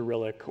Arabic or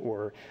Cyrillic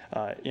or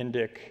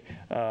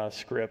Indic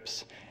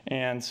scripts.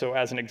 And so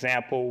as an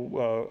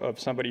example of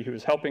somebody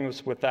who's helping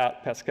us with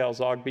that, Pascal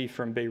Zogby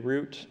from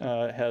Beirut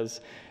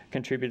has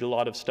contributed a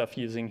lot of stuff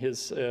using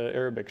his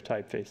Arabic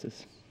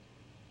typefaces.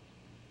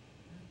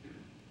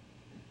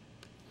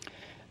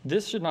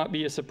 This should not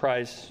be a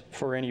surprise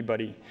for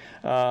anybody.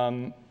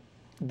 The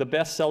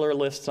bestseller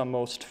lists on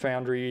most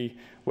Foundry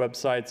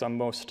websites, on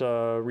most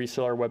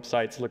reseller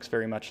websites, looks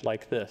very much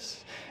like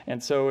this.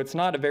 And so it's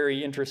not a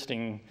very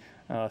interesting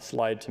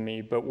slide to me,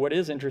 but what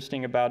is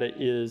interesting about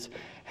it is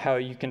how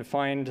you can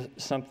find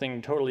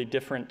something totally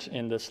different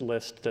in this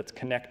list that's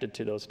connected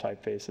to those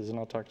typefaces, and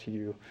I'll talk to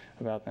you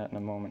about that in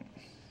a moment.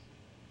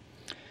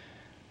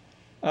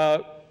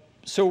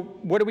 So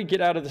what do we get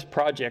out of this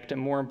project,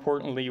 and more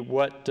importantly,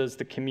 what does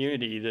the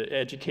community, the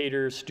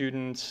educators,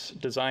 students,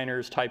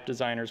 designers, type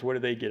designers, what do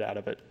they get out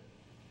of it?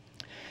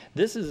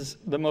 This is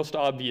the most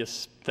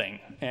obvious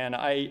thing, and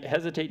I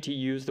hesitate to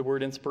use the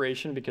word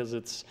inspiration because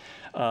it's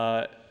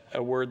a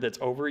word that's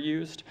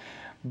overused,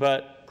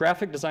 but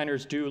graphic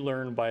designers do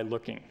learn by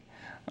looking.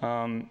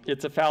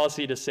 It's a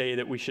fallacy to say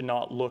that we should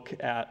not look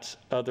at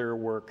other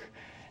work,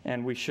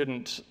 and we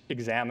shouldn't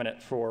examine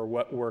it for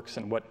what works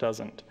and what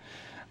doesn't.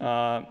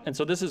 And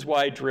so this is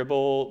why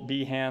Dribbble,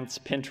 Behance,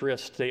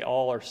 Pinterest, they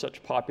all are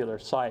such popular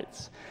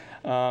sites.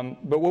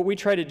 But what we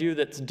try to do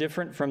that's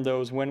different from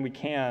those when we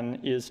can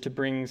is to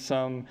bring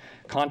some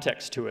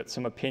context to it,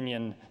 some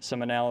opinion,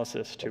 some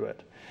analysis to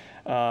it,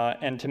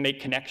 and to make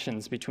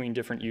connections between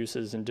different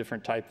uses and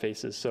different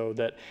typefaces so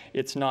that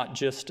it's not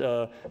just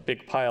a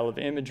big pile of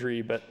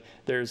imagery, but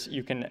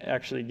you can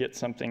actually get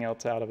something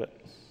else out of it.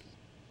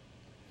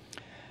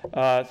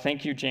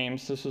 Thank you,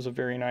 James. This was a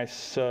very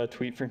nice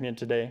tweet from you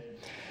today.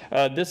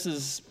 This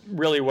is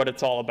really what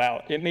it's all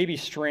about. It may be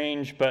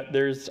strange, but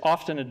there's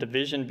often a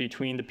division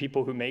between the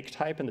people who make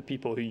type and the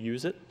people who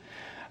use it.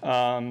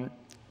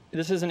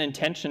 This is an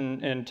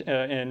intentional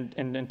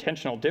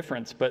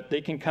difference, but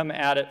they can come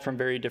at it from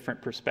very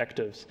different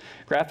perspectives.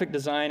 Graphic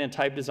design and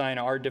type design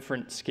are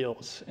different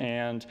skills,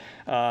 and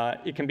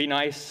it can be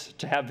nice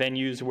to have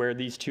venues where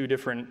these two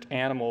different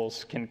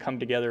animals can come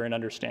together and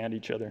understand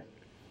each other.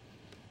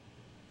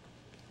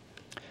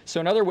 So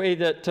another way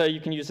that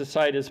you can use the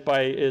site is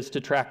to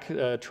track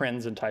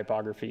trends in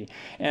typography.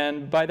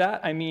 And by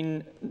that, I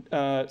mean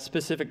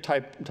specific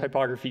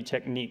typography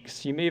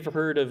techniques. You may have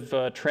heard of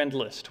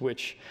Trendlist,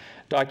 which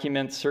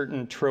documents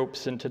certain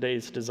tropes in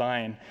today's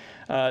design.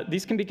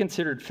 These can be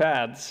considered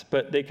fads,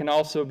 but they can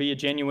also be a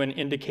genuine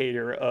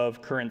indicator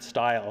of current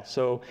style.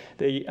 So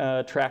they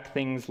track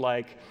things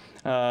like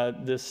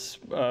this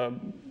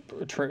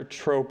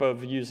trope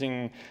of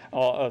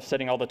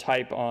setting all the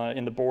type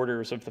in the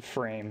borders of the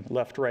frame,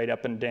 left, right,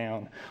 up, and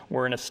down,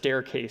 or in a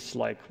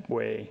staircase-like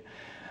way,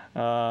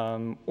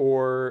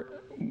 or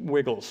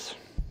wiggles.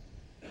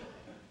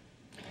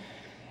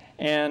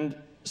 And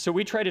so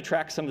we try to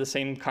track some of the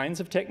same kinds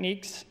of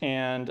techniques,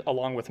 and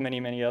along with many,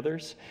 many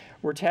others.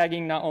 We're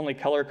tagging not only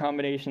color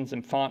combinations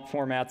and font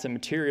formats and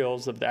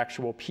materials of the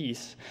actual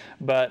piece,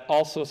 but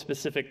also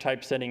specific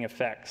typesetting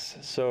effects.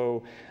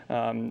 So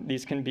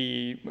these can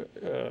be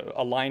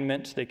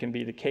alignment, they can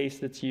be the case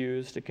that's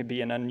used, it could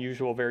be an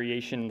unusual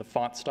variation in the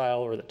font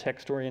style or the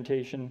text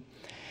orientation.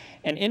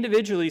 And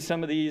individually,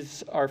 some of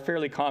these are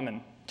fairly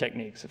common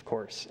techniques, of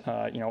course.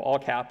 All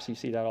caps, you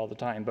see that all the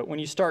time. But when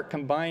you start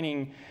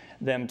combining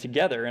them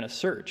together in a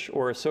search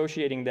or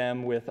associating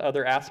them with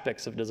other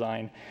aspects of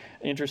design,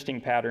 interesting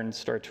patterns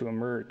start to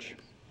emerge.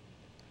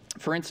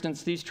 For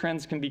instance, these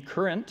trends can be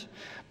current,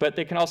 but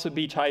they can also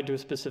be tied to a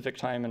specific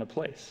time and a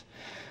place.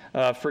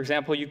 For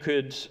example, you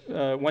could,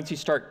 once you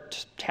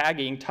start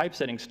tagging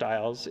typesetting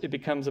styles, it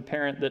becomes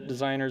apparent that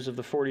designers of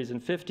the 40s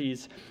and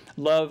 50s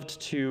loved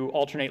to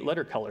alternate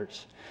letter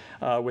colors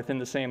within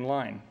the same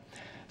line.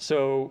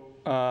 So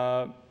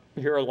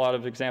here are a lot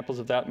of examples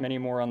of that, many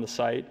more on the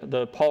site.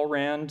 The Paul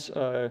Rand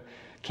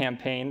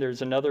campaign,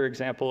 there's another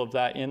example of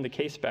that in the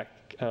case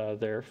back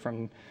there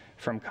from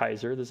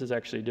Kaiser. This is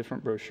actually a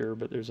different brochure,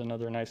 but there's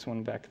another nice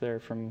one back there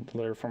from the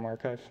Letter from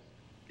Archive.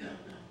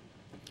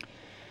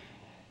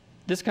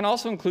 This can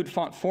also include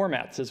font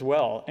formats as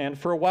well. And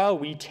for a while,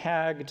 we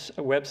tagged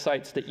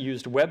websites that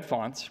used web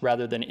fonts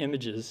rather than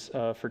images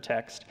for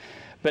text.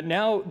 But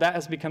now that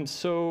has become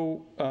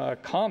so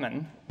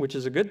common, which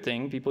is a good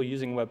thing, people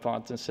using web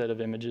fonts instead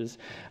of images,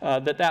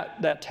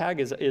 that tag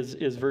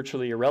is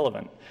virtually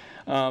irrelevant.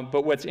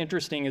 But what's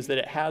interesting is that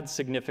it had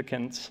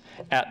significance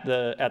at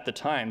the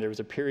time. There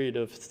was a period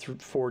of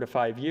 4 to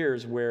 5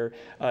 years where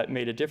it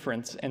made a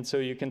difference. And so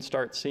you can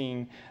start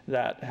seeing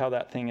how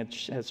that thing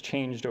has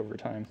changed over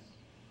time.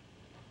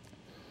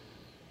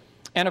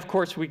 And of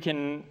course, we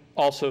can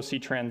also see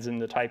trends in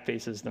the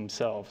typefaces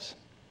themselves.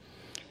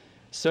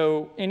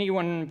 So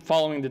anyone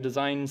following the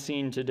design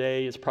scene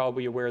today is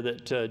probably aware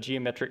that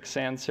geometric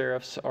sans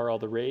serifs are all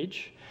the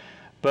rage.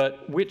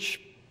 But which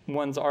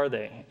ones are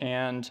they?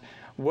 And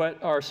what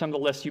are some of the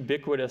less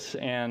ubiquitous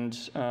and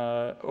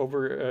less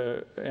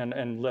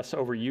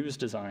overused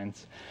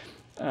designs?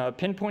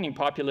 Pinpointing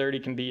popularity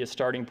can be a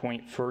starting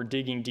point for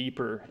digging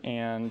deeper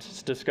and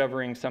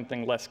discovering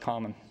something less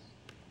common.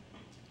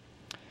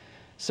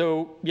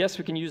 So yes,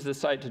 we can use the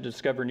site to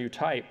discover new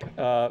type,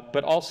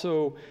 but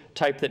also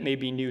type that may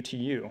be new to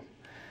you.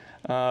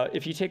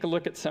 If you take a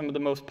look at some of the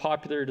most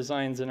popular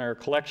designs in our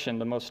collection,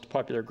 the most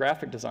popular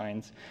graphic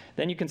designs,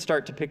 then you can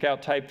start to pick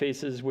out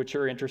typefaces which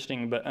are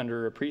interesting but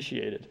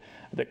underappreciated,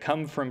 that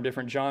come from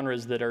different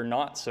genres that are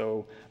not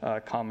so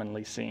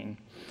commonly seen.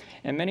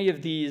 And many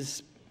of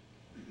these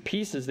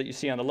pieces that you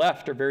see on the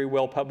left are very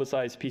well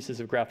publicized pieces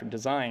of graphic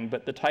design,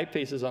 but the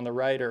typefaces on the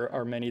right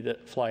are many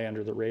that fly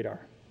under the radar.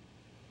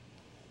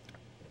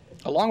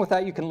 Along with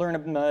that, you can learn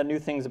new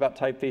things about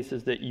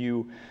typefaces that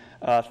you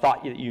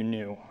thought that you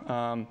knew.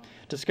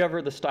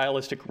 Discover the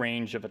stylistic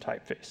range of a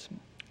typeface.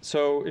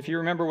 So if you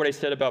remember what I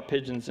said about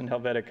pigeons and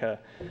Helvetica,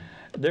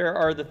 there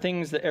are the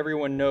things that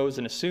everyone knows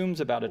and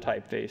assumes about a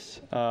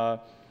typeface.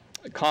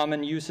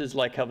 Common uses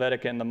like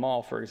Helvetica and the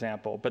Mall, for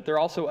example, but there are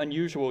also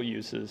unusual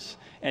uses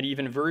and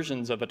even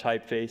versions of a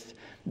typeface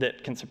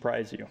that can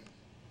surprise you.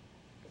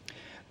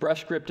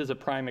 BrushScript is a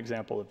prime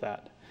example of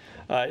that.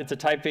 It's a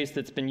typeface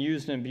that's been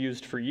used and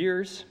abused for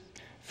years.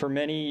 For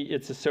many,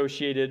 it's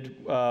associated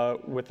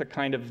with a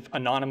kind of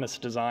anonymous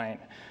design,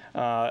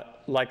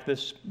 like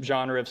this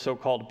genre of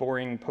so-called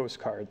boring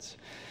postcards.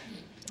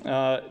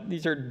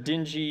 These are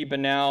dingy,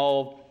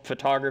 banal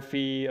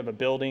photography of a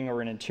building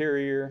or an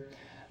interior,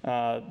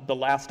 the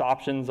last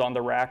options on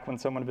the rack when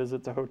someone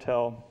visits a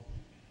hotel.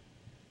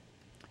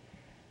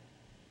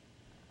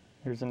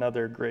 Here's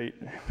another great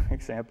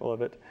example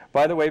of it.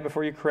 By the way,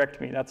 before you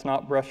correct me, that's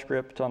not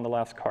BrushScript on the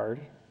last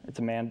card. It's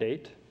a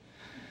mandate.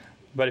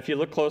 But if you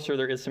look closer,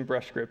 there is some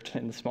BrushScript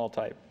in the small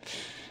type.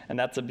 And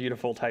that's a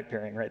beautiful type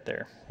pairing right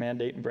there.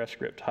 Mandate and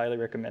BrushScript, highly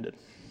recommended.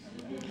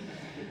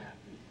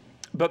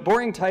 But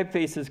boring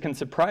typefaces can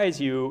surprise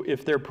you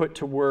if they're put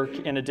to work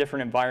in a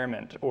different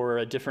environment or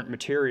a different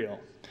material.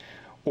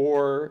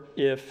 Or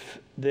if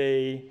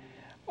they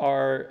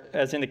are,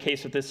 as in the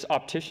case of this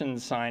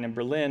optician's sign in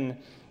Berlin,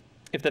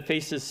 if the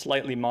face is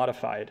slightly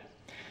modified.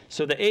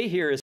 So the A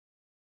here is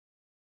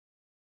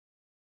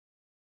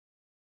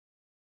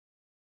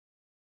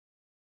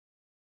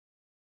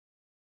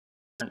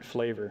different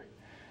flavor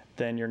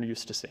than you're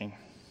used to seeing.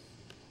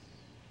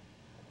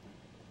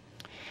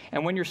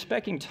 And when you're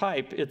speccing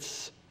type,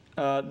 it's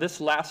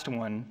this last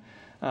one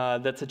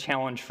that's a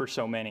challenge for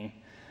so many.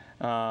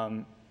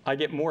 I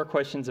get more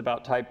questions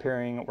about type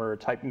pairing or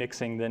type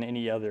mixing than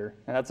any other.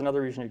 And that's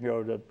another reason you can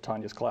go to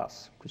Tanya's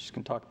class, because she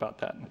can talk about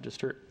that. I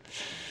just heard.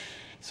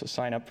 So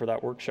sign up for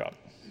that workshop.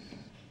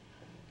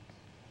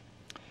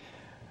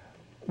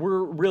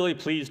 We're really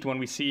pleased when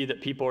we see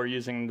that people are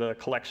using the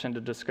collection to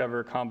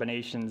discover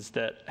combinations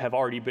that have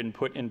already been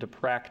put into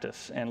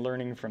practice and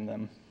learning from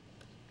them.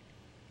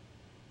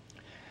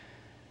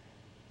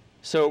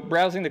 So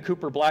browsing the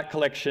Cooper Black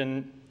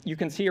collection, you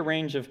can see a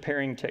range of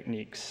pairing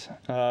techniques.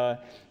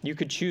 You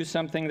could choose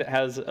something that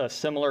has a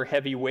similar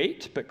heavy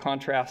weight, but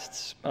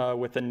contrasts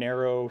with a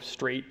narrow,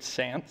 straight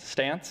stance.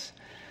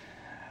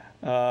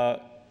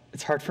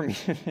 It's hard for me.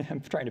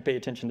 I'm trying to pay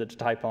attention to the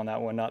type on that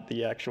one, not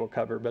the actual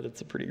cover, but it's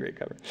a pretty great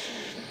cover.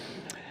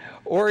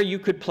 Or you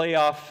could play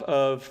off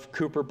of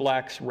Cooper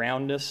Black's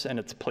roundness and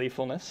its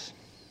playfulness.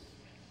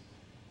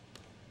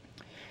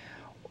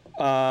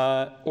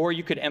 Or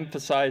you could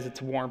emphasize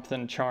its warmth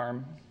and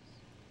charm.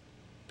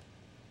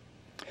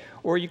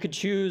 Or you could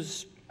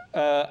choose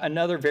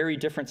another very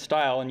different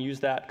style and use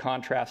that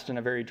contrast in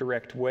a very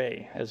direct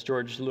way, as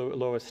George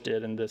Lois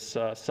did in this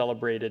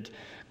celebrated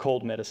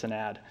cold medicine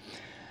ad.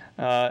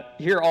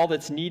 Here, all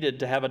that's needed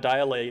to have a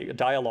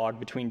dialogue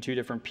between two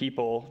different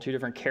people, two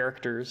different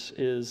characters,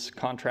 is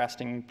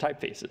contrasting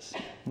typefaces,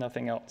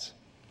 nothing else.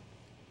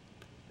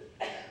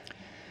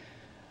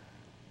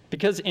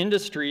 Because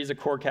industry is a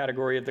core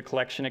category of the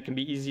collection, it can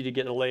be easy to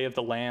get a lay of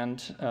the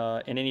land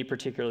in any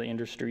particular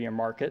industry or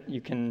market. You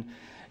can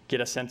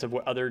get a sense of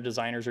what other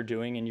designers are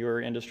doing in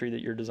your industry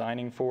that you're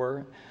designing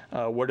for.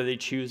 What are they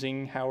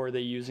choosing? How are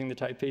they using the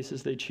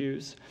typefaces they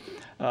choose?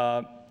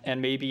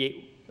 And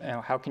maybe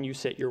how can you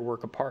set your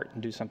work apart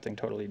and do something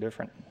totally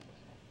different?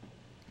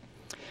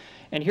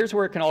 And here's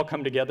where it can all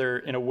come together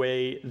in a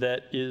way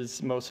that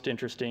is most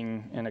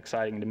interesting and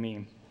exciting to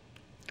me.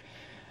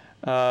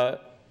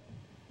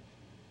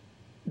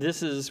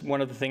 This is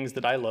one of the things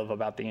that I love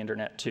about the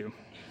internet, too.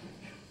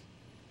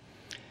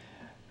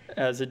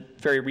 As a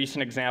very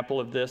recent example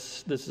of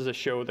this, this is a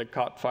show that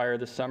caught fire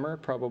this summer.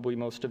 Probably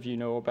most of you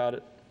know about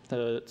it.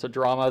 It's a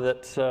drama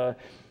that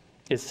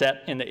is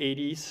set in the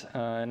 80s,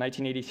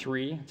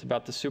 1983. It's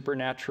about the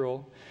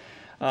supernatural.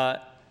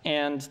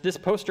 And this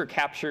poster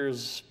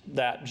captures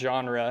that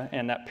genre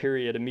and that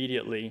period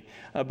immediately.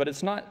 But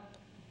it's not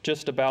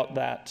just about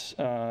that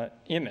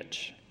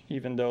image,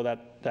 even though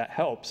that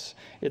helps.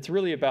 It's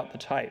really about the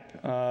type,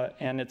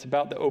 and it's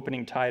about the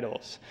opening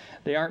titles.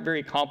 They aren't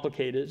very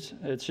complicated.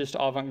 It's just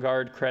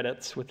avant-garde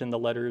credits within the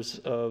letters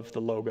of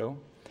the logo.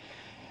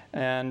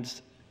 And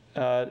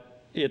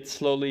you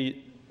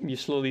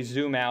slowly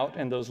zoom out,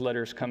 and those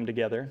letters come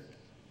together.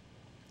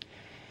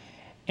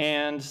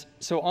 And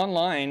so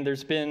online,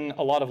 there's been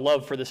a lot of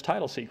love for this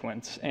title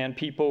sequence, and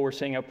people were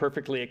saying how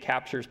perfectly it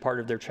captures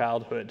part of their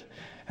childhood,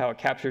 how it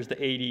captures the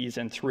 80s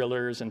and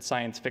thrillers and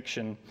science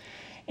fiction.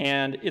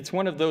 And it's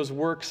one of those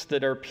works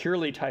that are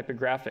purely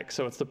typographic.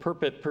 So it's the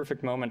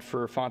perfect moment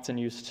for Fonts in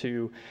Use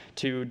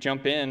to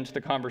jump into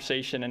the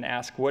conversation and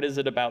ask, what is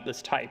it about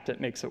this type that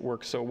makes it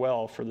work so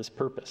well for this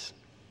purpose?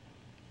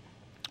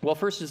 Well,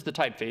 first is the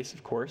typeface,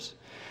 of course.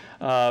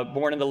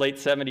 Born in the late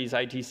 70s,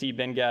 ITC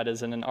Benguet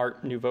is an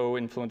Art Nouveau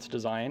influenced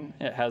design.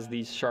 It has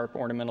these sharp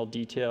ornamental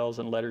details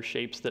and letter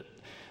shapes that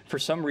for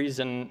some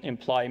reason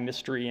imply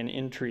mystery and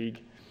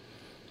intrigue.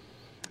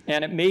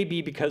 And it may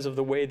be because of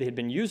the way they had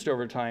been used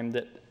over time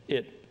that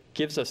it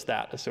gives us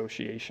that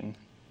association.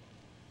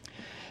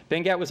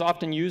 Benguet was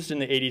often used in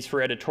the 80s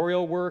for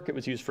editorial work. It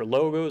was used for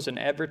logos and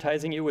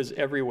advertising. It was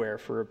everywhere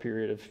for a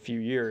period of a few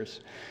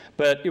years.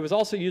 But it was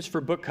also used for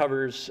book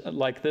covers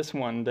like this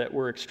one that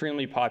were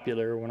extremely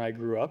popular when I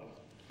grew up.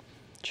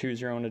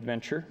 Choose Your Own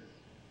Adventure.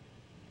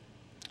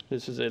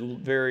 This is a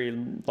very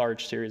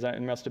large series.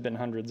 It must have been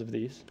hundreds of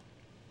these.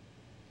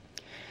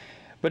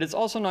 But it's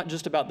also not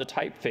just about the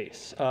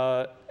typeface.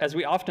 As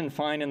we often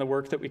find in the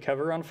work that we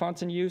cover on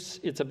Fonts in Use,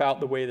 it's about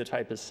the way the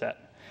type is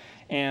set.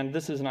 And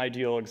this is an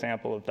ideal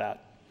example of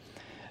that.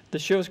 The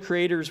show's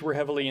creators were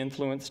heavily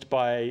influenced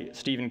by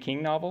Stephen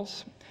King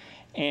novels,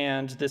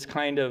 and this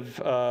kind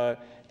of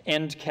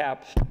end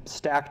cap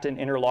stacked and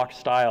interlocked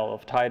style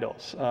of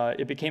titles.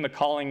 It became a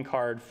calling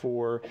card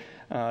for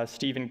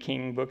Stephen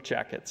King book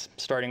jackets,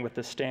 starting with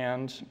The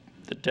Stand,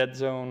 The Dead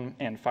Zone,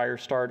 and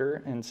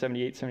Firestarter in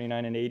 78,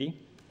 79, and 80.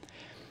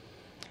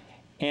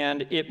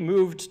 And it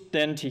moved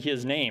then to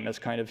his name as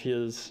kind of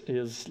his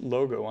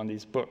logo on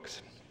these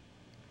books.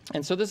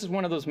 And so this is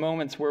one of those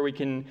moments where we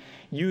can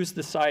use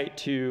the site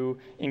to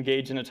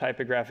engage in a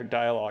typographic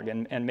dialogue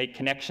and make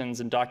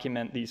connections and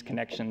document these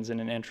connections in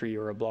an entry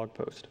or a blog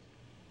post.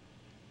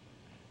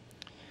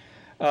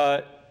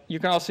 You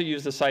can also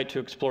use the site to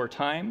explore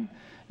time.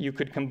 You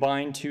could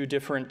combine two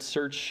different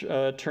search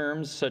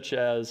terms, such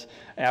as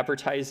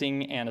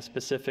advertising and a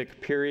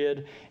specific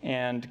period,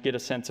 and get a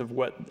sense of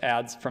what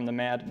ads from the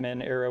Mad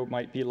Men era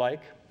might be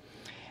like.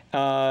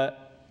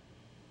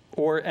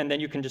 And then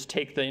you can just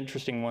take the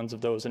interesting ones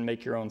of those and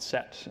make your own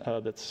set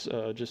that's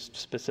just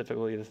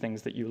specifically the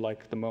things that you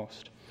like the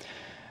most.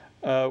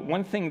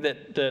 One thing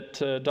that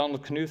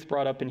Donald Knuth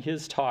brought up in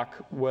his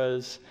talk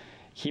was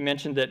he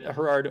mentioned that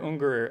Gerhard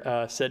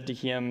Unger said to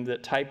him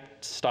that type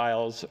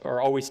styles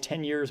are always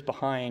 10 years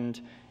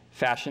behind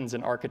fashions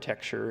in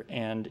architecture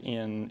and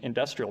in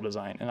industrial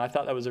design. And I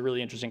thought that was a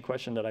really interesting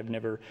question that I've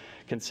never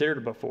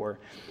considered before.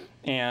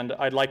 And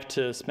I'd like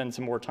to spend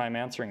some more time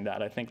answering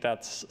that. I think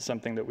that's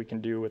something that we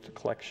can do with the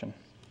collection.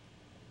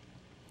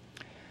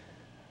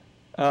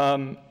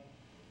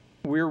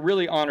 We're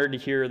really honored to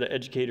hear that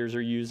educators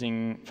are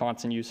using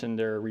Fonts in Use in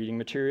their reading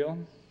material.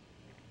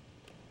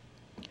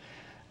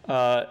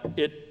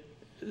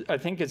 I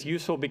think it's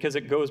useful because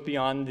it goes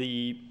beyond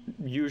the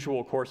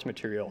usual course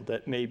material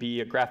that may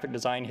be a graphic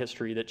design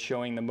history that's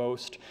showing the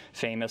most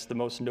famous, the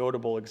most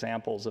notable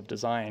examples of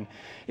design.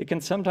 It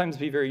can sometimes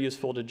be very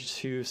useful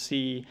to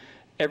see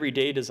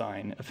everyday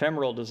design,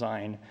 ephemeral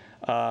design,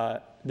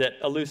 that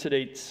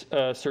elucidates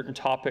a certain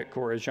topic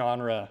or a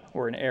genre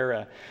or an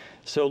era.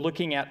 So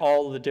looking at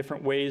all the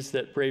different ways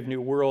that Brave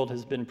New World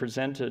has been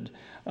presented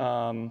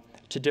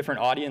to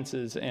different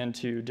audiences and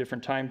to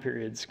different time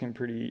periods can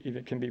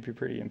be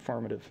pretty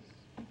informative.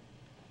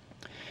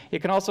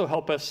 It can also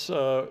help us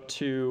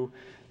to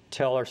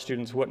tell our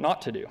students what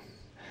not to do.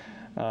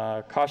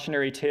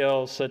 Cautionary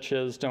tales such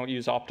as don't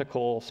use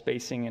optical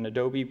spacing in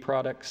Adobe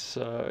products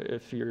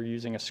if you're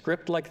using a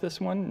script like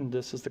this one.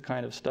 This is the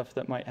kind of stuff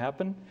that might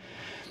happen.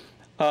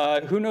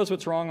 Who knows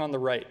what's wrong on the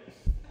right?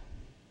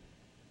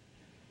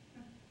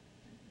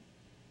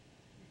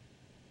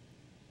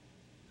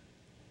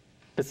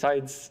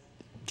 Besides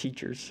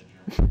teachers.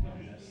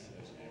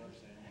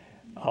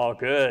 Oh,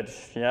 good.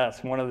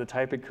 Yes, one of the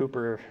Type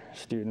Cooper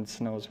students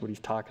knows what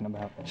he's talking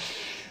about.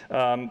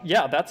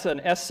 Yeah, that's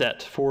an S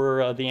set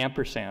for the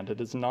ampersand.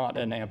 It is not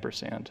an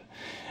ampersand.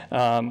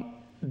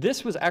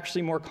 This was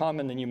actually more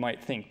common than you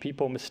might think,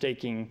 people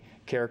mistaking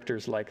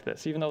characters like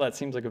this, even though that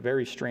seems like a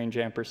very strange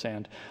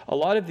ampersand. A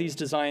lot of these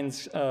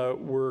designs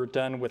were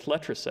done with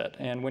Letraset,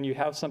 and when you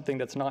have something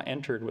that's not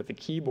entered with a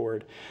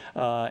keyboard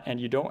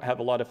and you don't have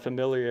a lot of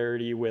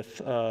familiarity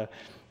with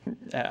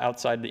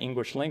outside the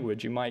English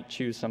language, you might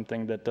choose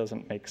something that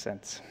doesn't make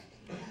sense.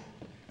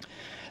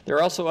 There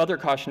are also other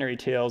cautionary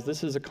tales.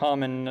 This is a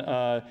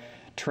common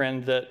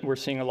trend that we're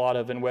seeing a lot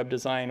of in web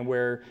design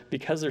where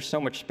because there's so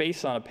much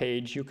space on a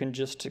page, you can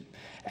just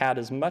add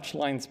as much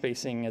line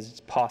spacing as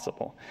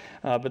possible.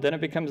 But then it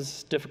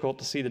becomes difficult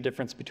to see the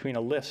difference between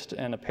a list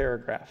and a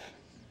paragraph.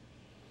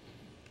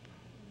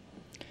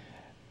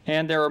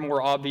 And there are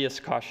more obvious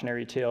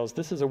cautionary tales.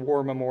 This is a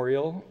war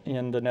memorial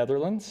in the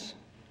Netherlands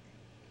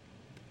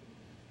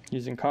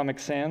using Comic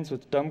Sans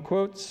with dumb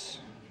quotes.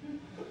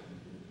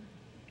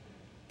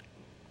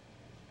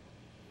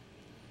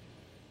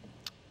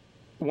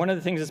 One of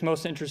the things that's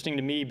most interesting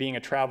to me being a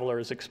traveler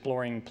is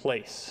exploring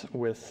place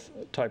with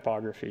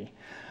typography.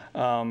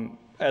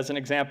 As an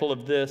example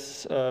of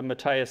this,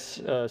 Matthias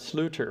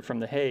Sluiter from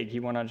The Hague,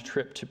 he went on a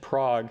trip to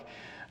Prague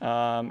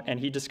and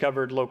he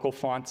discovered local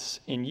fonts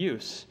in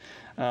use.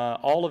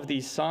 All of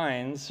these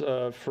signs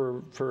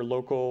for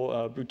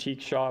local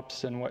boutique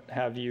shops and what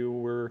have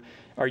you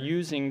are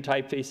using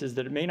typefaces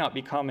that may not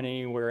be common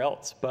anywhere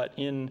else, but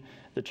in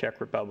the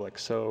Czech Republic.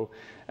 So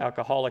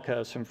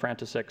Alkoholika is from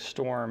František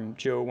Storm.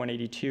 Joe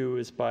 182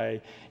 is by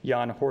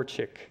Jan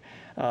Horčík.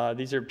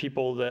 These are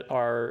people that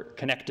are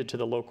connected to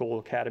the local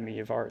Academy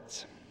of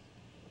Arts.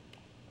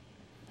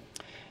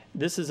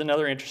 This is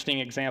another interesting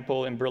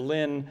example. In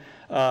Berlin,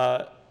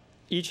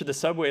 each of the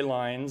subway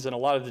lines and a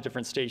lot of the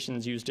different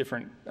stations use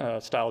different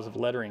styles of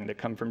lettering that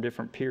come from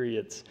different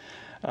periods.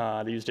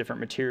 They use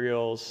different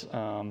materials.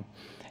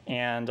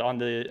 And on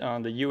the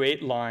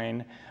U8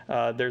 line,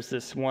 there's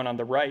this one on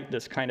the right,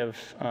 this kind of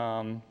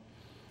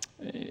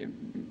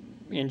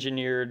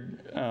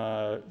engineered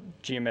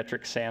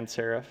geometric sans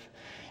serif.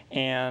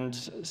 And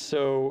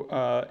so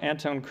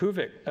Anton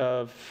Kuvik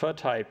of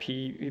Futype,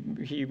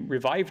 he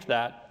revived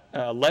that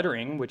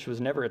lettering, which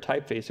was never a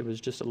typeface, it was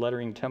just a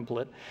lettering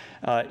template,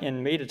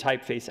 and made a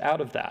typeface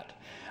out of that,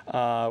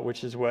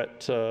 which is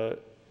what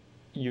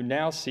you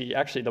now see.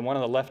 Actually, the one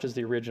on the left is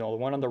the original. The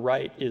one on the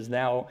right is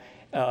now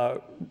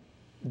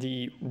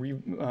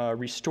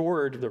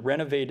restored, the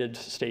renovated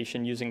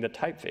station using the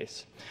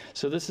typeface.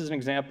 So this is an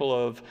example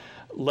of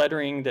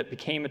lettering that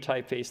became a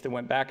typeface that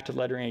went back to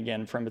lettering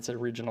again from its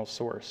original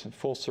source,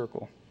 full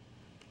circle.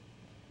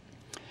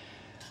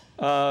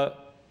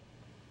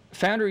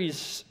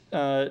 Foundries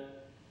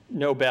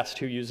know best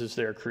who uses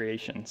their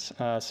creations.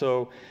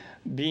 So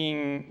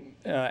being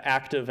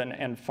active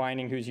and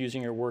finding who's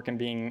using your work and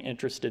being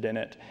interested in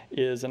it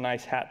is a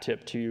nice hat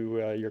tip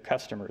to your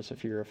customers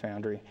if you're a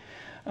foundry.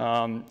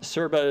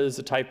 Serba is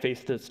a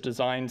typeface that's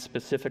designed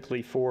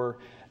specifically for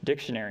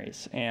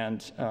dictionaries,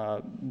 and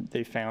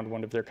they found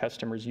one of their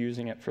customers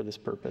using it for this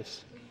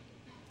purpose.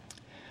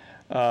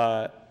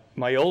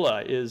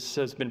 Myola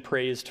has been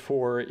praised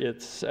for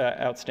its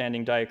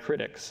outstanding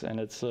diacritics, and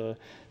it's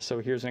so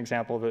here's an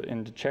example of it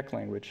in the Czech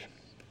language.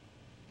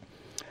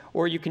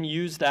 Or you can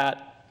use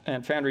that,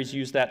 and foundries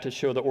use that to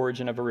show the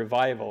origin of a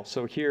revival.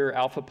 So here,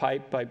 Alpha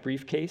Pipe by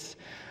Briefcase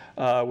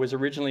was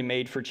originally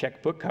made for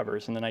Czech book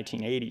covers in the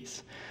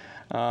 1980s.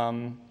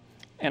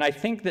 And I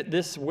think that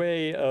this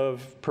way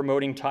of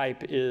promoting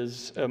type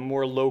is a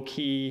more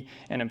low-key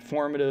and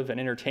informative and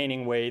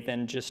entertaining way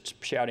than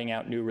just shouting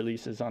out new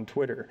releases on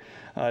Twitter.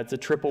 It's a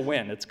triple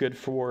win. It's good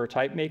for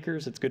type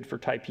makers, it's good for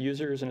type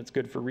users, and it's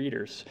good for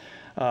readers,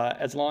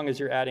 as long as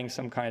you're adding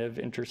some kind of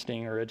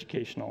interesting or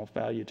educational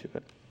value to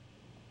it.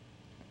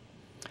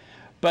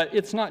 But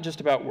it's not just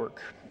about work.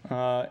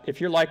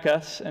 If you're like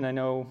us, and I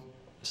know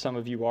some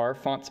of you are,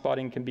 font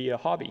spotting can be a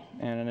hobby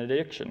and an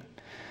addiction.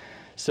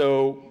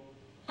 So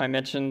I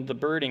mentioned the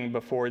birding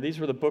before. These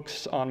were the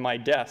books on my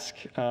desk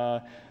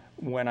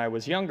when I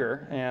was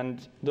younger,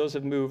 and those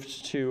have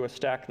moved to a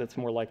stack that's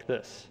more like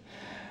this.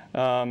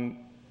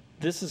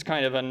 This is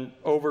kind of an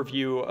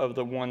overview of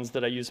the ones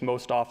that I use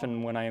most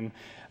often when I'm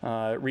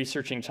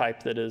researching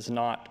type that is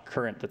not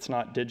current, that's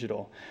not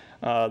digital.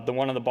 The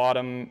one on the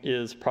bottom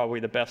is probably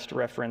the best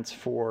reference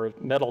for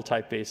metal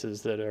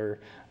typefaces that are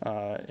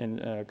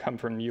come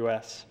from the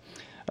US.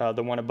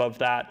 The one above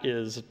that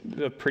is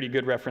a pretty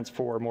good reference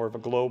for more of a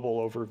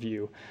global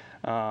overview.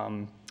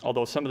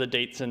 Although some of the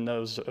dates in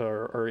those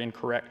are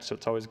incorrect, so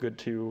it's always good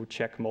to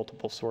check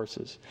multiple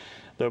sources.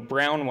 The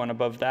brown one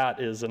above that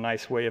is a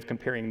nice way of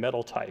comparing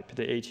metal type,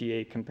 the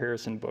ATA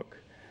comparison book.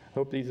 I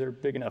hope these are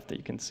big enough that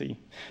you can see.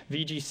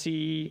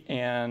 VGC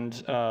and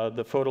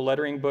the photo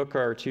lettering book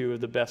are two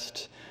of the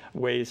best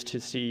ways to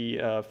see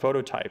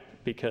phototype,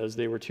 because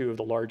they were two of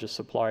the largest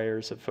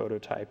suppliers of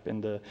phototype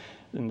in the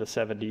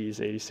 70s,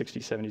 80s,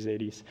 60s,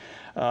 70s,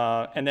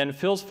 80s. And then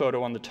Phil's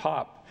photo on the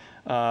top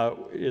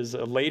is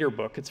a later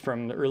book. It's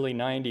from the early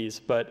 90s,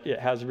 but it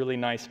has really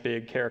nice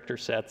big character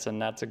sets, and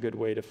that's a good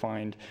way to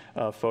find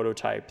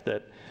phototype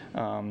that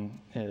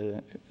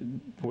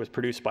was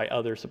produced by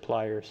other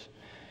suppliers.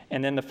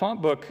 And then the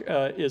font book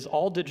is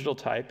all digital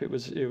type. It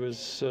was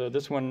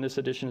this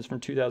edition is from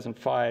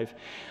 2005.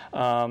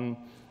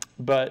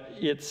 But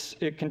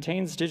it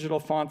contains digital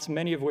fonts,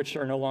 many of which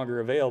are no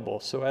longer available.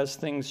 So as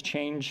things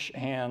change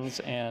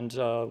hands and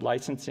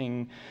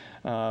licensing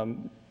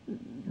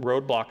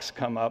roadblocks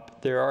come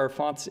up, there are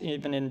fonts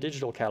even in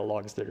digital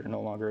catalogs that are no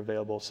longer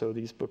available. So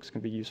these books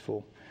can be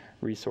useful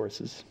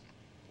resources.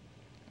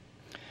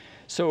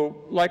 So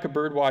like a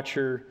bird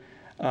watcher,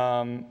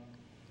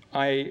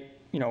 I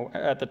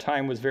at the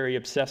time was very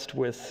obsessed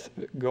with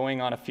going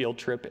on a field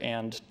trip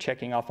and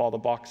checking off all the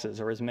boxes,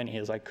 or as many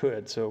as I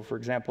could. So for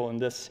example, in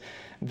this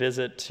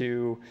visit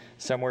to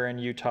somewhere in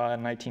Utah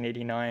in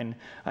 1989,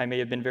 I may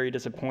have been very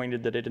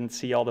disappointed that I didn't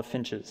see all the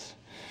finches.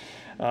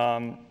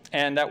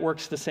 And that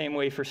works the same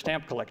way for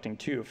stamp collecting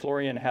too.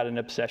 Florian had an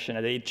obsession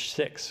at age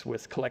 6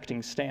 with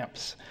collecting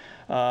stamps.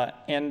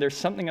 And there's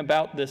something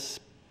about this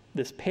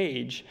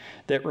page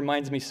that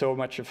reminds me so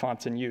much of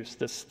fonts in use.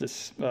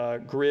 This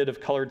grid of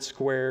colored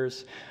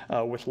squares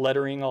with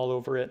lettering all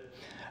over it.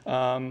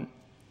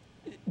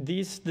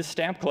 This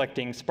stamp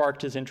collecting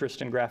sparked his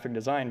interest in graphic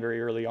design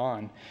very early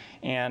on.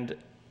 And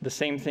the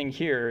same thing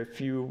here.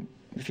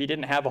 If he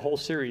didn't have a whole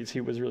series,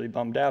 he was really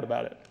bummed out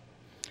about it.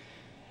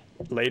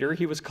 Later,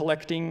 he was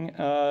collecting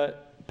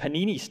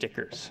Panini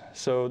stickers.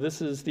 So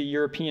this is the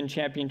European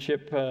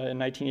Championship in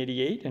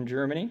 1988 in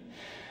Germany.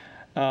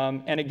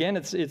 And again,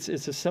 it's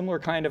a similar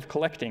kind of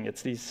collecting.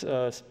 It's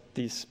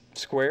these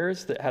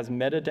squares that has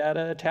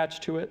metadata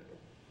attached to it.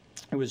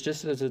 It was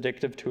just as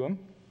addictive to him.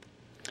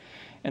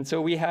 And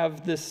so we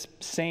have this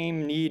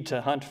same need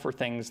to hunt for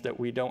things that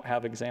we don't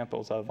have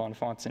examples of on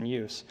fonts in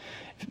use.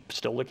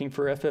 Still looking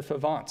for FF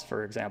Avants,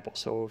 for example.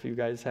 So if you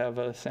guys have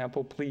a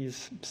sample,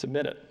 please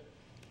submit it.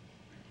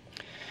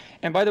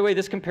 And by the way,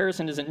 this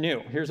comparison isn't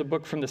new. Here's a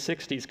book from the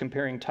 60s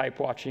comparing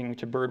type watching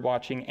to bird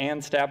watching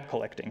and stab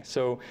collecting.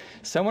 So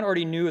someone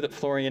already knew that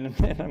Florian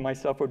and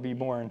myself would be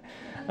born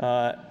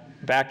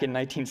back in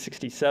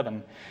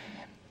 1967.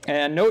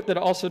 And note that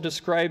it also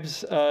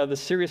describes the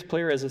serious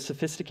player as a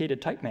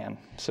sophisticated type man.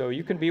 So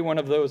you can be one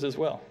of those as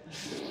well.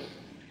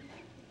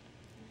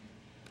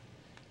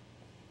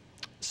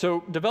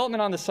 So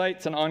development on the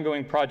site's an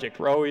ongoing project.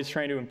 We're always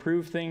trying to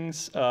improve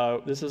things.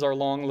 This is our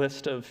long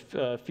list of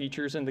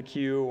features in the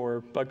queue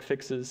or bug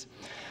fixes.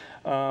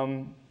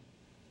 One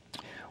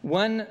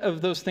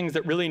of those things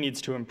that really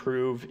needs to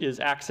improve is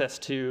access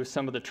to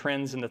some of the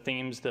trends and the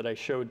themes that I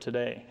showed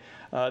today.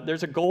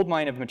 There's a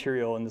goldmine of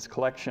material in this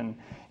collection,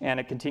 and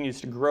it continues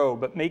to grow,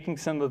 but making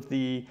some of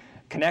the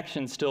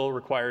connections still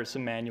requires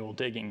some manual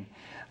digging.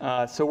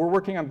 So we're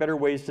working on better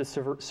ways to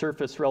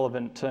surface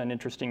relevant and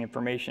interesting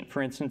information.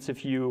 For instance,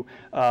 if you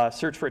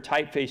search for a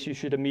typeface, you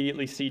should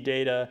immediately see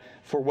data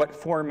for what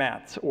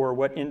formats or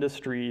what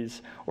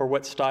industries or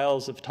what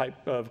styles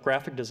of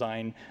graphic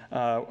design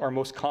are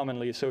most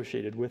commonly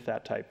associated with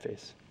that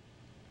typeface.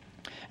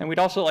 And we'd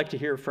also like to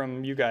hear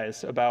from you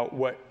guys about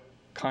what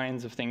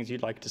kinds of things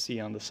you'd like to see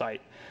on the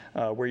site,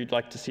 where you'd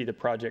like to see the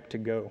project to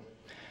go.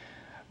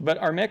 But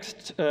our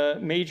next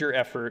major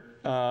effort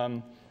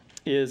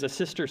is a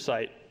sister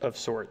site of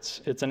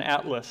sorts. It's an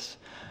atlas.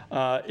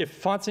 If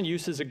Fonts in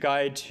Use is a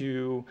guide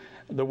to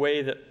the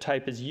way that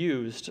type is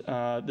used,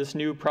 this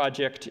new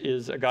project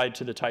is a guide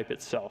to the type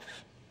itself.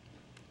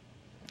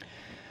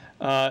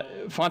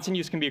 Fonts in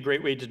Use can be a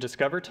great way to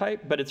discover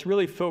type, but it's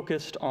really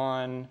focused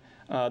on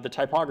the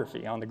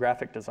typography, on the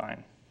graphic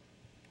design.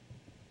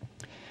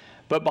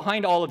 But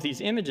behind all of these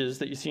images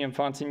that you see in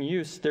Fonts in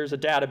Use, there's a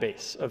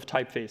database of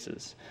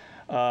typefaces.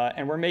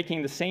 And we're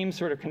making the same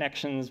sort of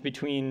connections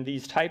between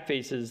these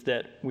typefaces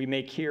that we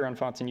make here on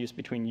Fonts in Use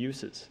between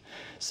uses.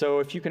 So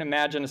if you can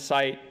imagine a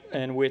site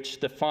in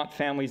which the font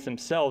families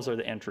themselves are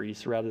the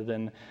entries rather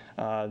than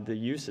the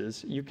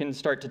uses, you can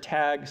start to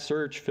tag,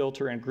 search,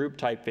 filter, and group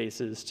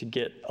typefaces to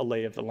get a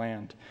lay of the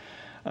land.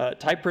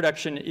 Type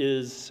production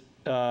is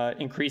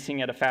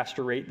increasing at a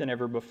faster rate than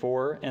ever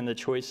before, and the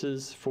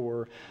choices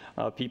for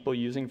people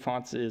using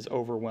fonts is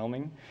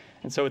overwhelming.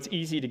 And so it's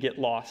easy to get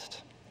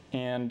lost.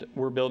 And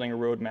we're building a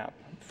roadmap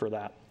for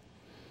that.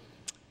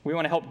 We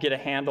want to help get a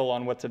handle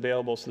on what's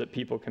available so that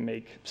people can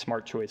make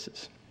smart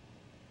choices.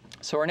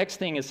 So our next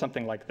thing is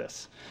something like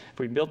this. If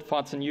we built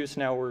Fonts in Use,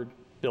 now we're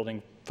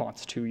building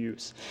Fonts to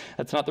Use.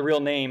 That's not the real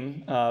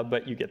name,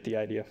 but you get the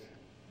idea.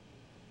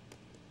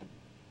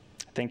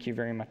 Thank you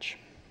very much.